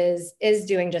about is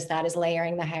doing just that, is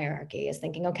layering the hierarchy, is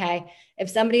thinking, okay, if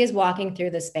somebody is walking through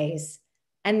the space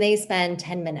and they spend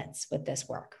 10 minutes with this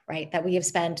work, right, that we have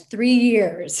spent 3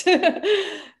 years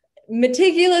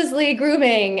meticulously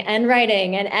grooming and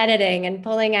writing and editing and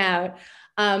pulling out,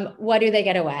 what do they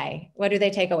get away? What do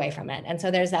they take away from it? And so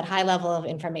there's that high level of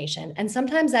information. And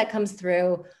sometimes that comes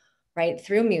through, right,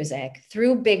 through music,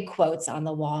 through big quotes on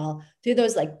the wall, through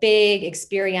those like big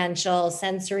experiential,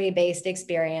 sensory-based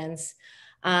experience.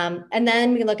 And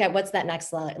then we look at what's that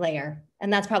next layer.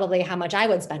 And that's probably how much I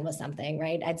would spend with something,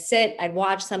 right? I'd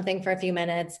watch something for a few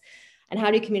minutes, and how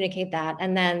do you communicate that?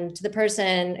 And then to the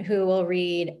person who will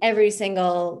read every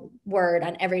single word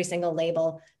on every single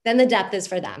label, then the depth is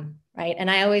for them, right? And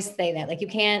I always say that, like, you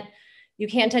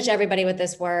can't touch everybody with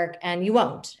this work, and you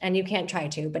won't, and you can't try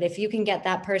to, but if you can get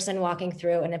that person walking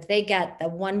through, and if they get the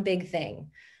one big thing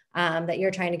that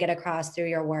you're trying to get across through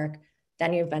your work,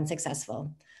 then you've been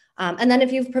successful. And then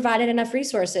if you've provided enough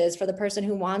resources for the person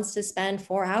who wants to spend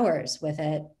 4 hours with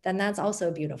it, then that's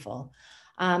also beautiful.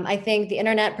 I think the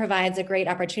internet provides a great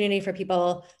opportunity for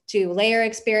people to layer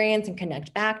experience and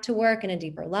connect back to work in a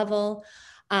deeper level.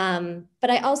 But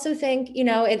I also think,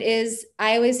 I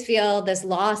always feel this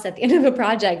loss at the end of a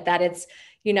project, that it's,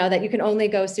 that you can only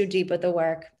go so deep with the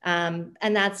work. And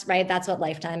that's right. That's what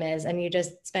lifetime is. And you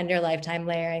just spend your lifetime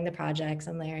layering the projects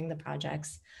and layering the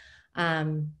projects.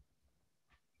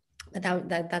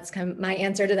 That's kind of my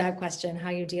answer to that question, how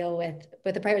you deal with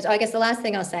the priorities. Oh, I guess the last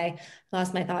thing I'll say,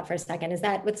 lost my thought for a second, is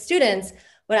that with students,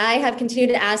 what I have continued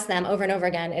to ask them over and over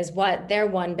again is what their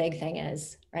one big thing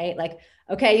is, right? Like,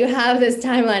 okay, you have this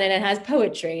timeline and it has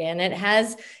poetry and it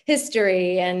has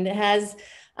history and it has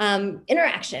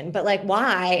interaction, but like,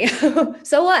 why?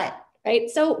 So what, right?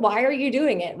 So why are you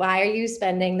doing it? Why are you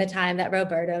spending the time that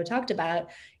Roberto talked about,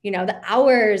 the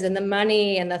hours and the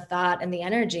money and the thought and the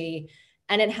energy?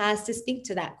 And it has to speak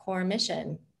to that core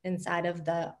mission inside of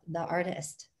the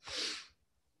artist.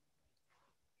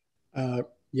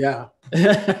 Yeah,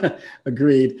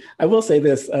 agreed. I will say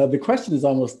this: the question is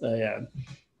almost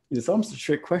it's almost a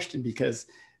trick question, because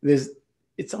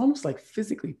it's almost like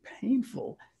physically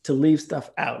painful to leave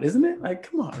stuff out, isn't it? Like,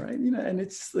 come on, right? And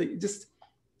it's like, just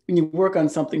when you work on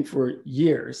something for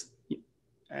years,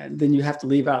 and then you have to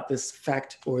leave out this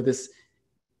fact or this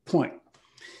point.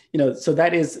 So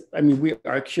that is, I mean, we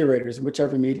are curators in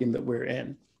whichever medium that we're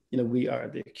in. We are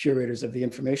the curators of the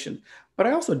information. But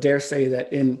I also dare say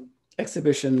that in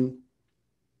exhibition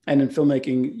and in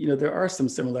filmmaking, there are some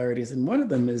similarities. And one of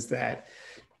them is that,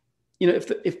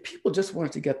 if people just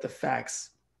wanted to get the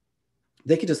facts,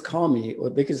 they could just call me, or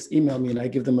they could just email me, and I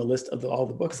give them a list of all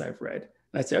the books I've read.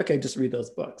 And I say, okay, just read those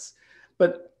books.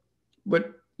 But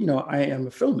what I am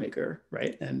a filmmaker,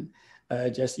 right? And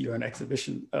Jesse, you're an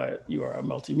exhibition, you are a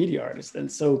multimedia artist.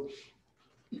 And so,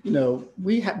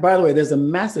 by the way, there's a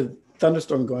massive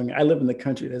thunderstorm going on. I live in the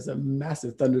country. There's a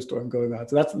massive thunderstorm going on.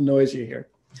 So that's the noise you hear.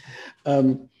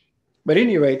 But at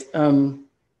any rate,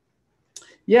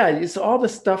 yeah, so all the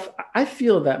stuff, I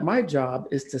feel that my job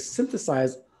is to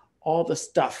synthesize all the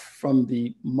stuff from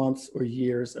the months or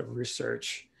years of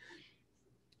research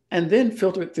and then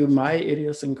filter it through my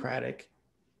idiosyncratic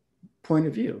point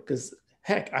of view. Because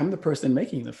heck, I'm the person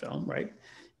making the film, right?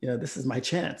 This is my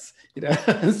chance,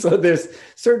 So there's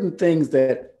certain things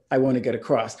that I want to get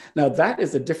across. Now that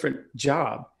is a different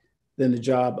job than the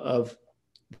job of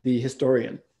the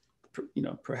historian,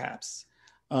 perhaps.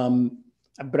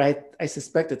 But I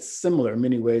suspect it's similar in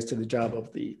many ways to the job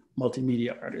of the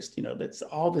multimedia artist. That's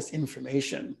all this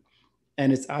information,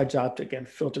 and it's our job to, again,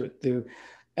 filter it through.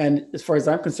 And as far as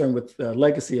I'm concerned with the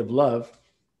legacy of love,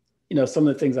 some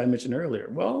of the things I mentioned earlier,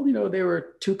 well, they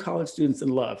were two college students in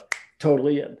love.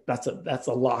 Totally, that's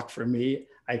a lock for me.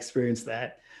 I experienced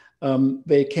that.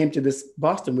 They came to this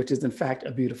Boston, which is in fact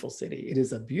a beautiful city. It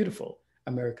is a beautiful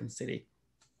American city.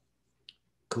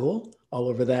 Cool, all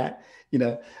over that.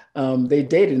 They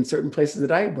dated in certain places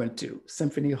that I went to,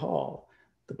 Symphony Hall,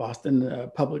 the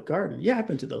Boston Public Garden. Yeah, I've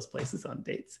been to those places on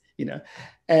dates,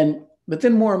 but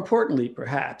then more importantly,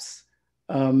 perhaps,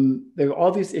 there are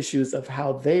all these issues of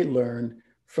how they learn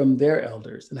from their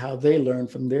elders and how they learn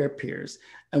from their peers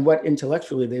and what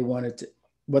intellectually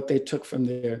what they took from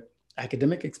their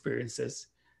academic experiences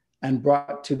and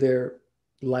brought to their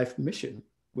life mission,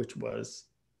 which was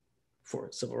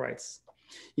for civil rights.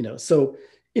 So,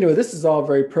 this is all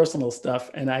very personal stuff.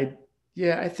 And I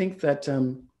think that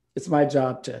it's my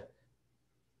job to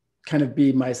kind of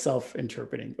be myself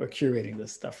interpreting or curating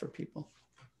this stuff for people.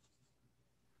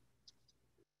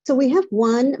 So we have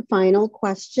one final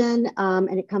question,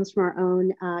 and it comes from our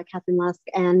own Catherine Lusk,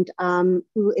 and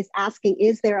who is asking,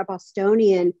 is there a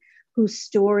Bostonian whose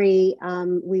story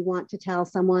we want to tell,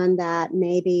 someone that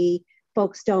maybe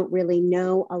folks don't really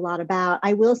know a lot about?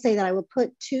 I will say that I will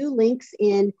put two links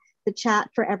in the chat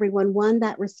for everyone. One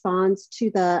that responds to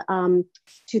the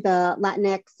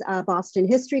Latinx Boston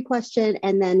history question,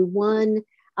 and then one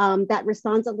that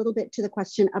responds a little bit to the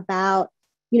question about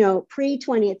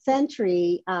pre-20th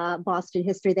century Boston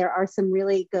history. There are some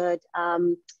really good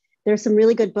there's some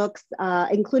really good books,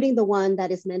 including the one that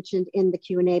is mentioned in the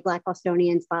Q&A, Black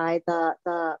Bostonians, by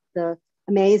the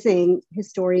amazing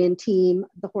historian team,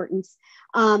 the Hortons.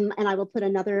 And I will put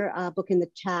another book in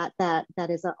the chat that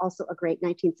is also a great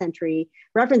 19th century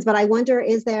reference. But I wonder,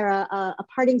 is there a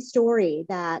parting story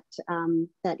that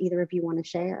either of you want to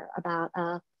share about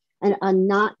a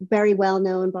not very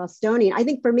well-known Bostonian? I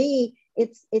think for me,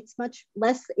 it's much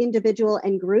less individual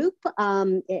and group.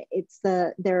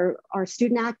 There are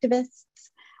student activists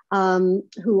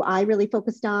who I really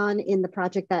focused on in the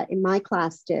project that in my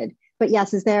class did. But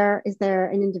yes, is there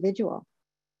an individual?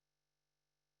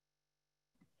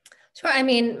 Sure. I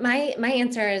mean, my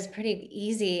answer is pretty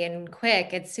easy and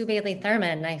quick. It's Sue Bailey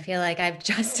Thurman. I feel like I've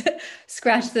just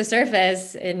scratched the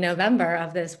surface in November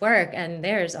of this work, and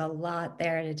there's a lot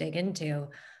there to dig into.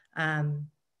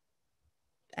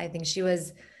 I think she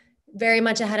was very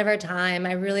much ahead of her time.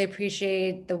 I really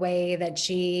appreciate the way that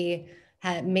she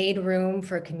had made room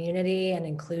for community and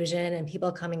inclusion and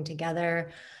people coming together.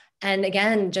 And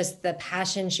again, just the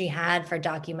passion she had for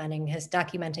documenting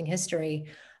history.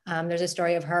 There's a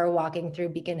story of her walking through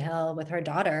Beacon Hill with her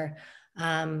daughter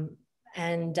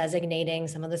and designating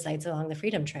some of the sites along the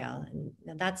Freedom Trail.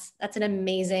 And that's an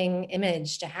amazing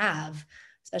image to have,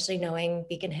 especially knowing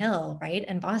Beacon Hill, right,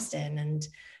 and Boston. And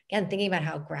again, thinking about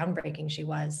how groundbreaking she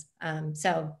was.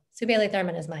 So Sue Bailey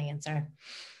Thurman is my answer.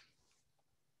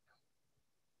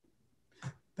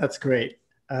 That's great.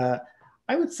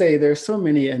 I would say there's so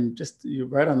many, and just you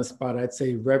right on the spot, I'd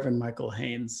say Reverend Michael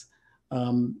Haynes,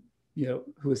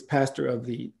 who is pastor of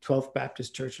the 12th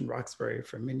Baptist Church in Roxbury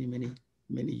for many, many,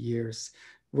 many years,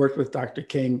 worked with Dr.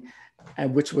 King,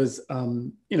 and which was,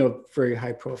 very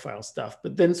high profile stuff,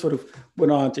 but then sort of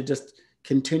went on to just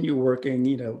continue working,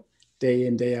 day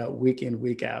in, day out, week in,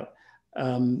 week out,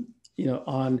 on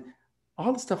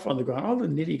all the stuff on the ground, all the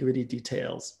nitty gritty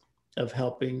details of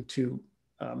helping to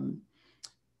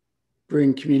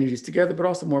bring communities together, but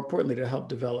also more importantly, to help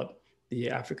develop the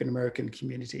African-American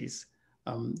communities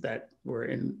that were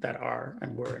in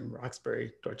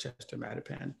Roxbury, Dorchester,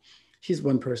 Mattapan. He's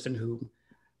one person who,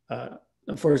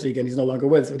 unfortunately, again, he's no longer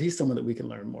with us, but he's someone that we can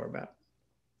learn more about.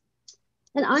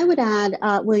 And I would add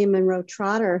William Monroe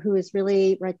Trotter, who is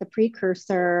really the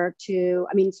precursor to,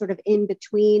 sort of in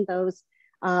between those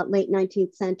late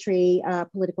 19th century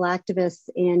political activists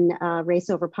in Race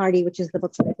Over Party, which is the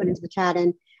book that I put into the chat,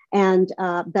 and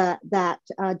that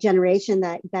generation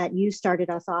that you started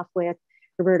us off with,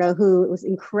 Roberto, who was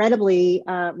incredibly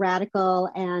radical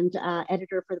and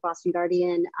editor for the Boston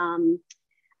Guardian.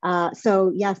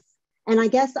 So yes, and I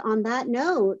guess on that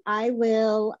note, I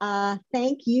will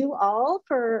thank you all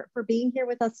for being here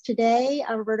with us today.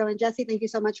 Roberto and Jesse, thank you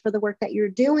so much for the work that you're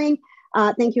doing.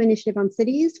 Thank you, Initiative on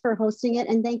Cities, for hosting it.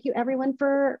 And thank you, everyone,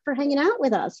 for hanging out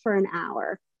with us for an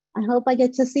hour. I hope I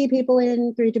get to see people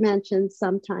in 3 dimensions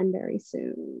sometime very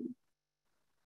soon.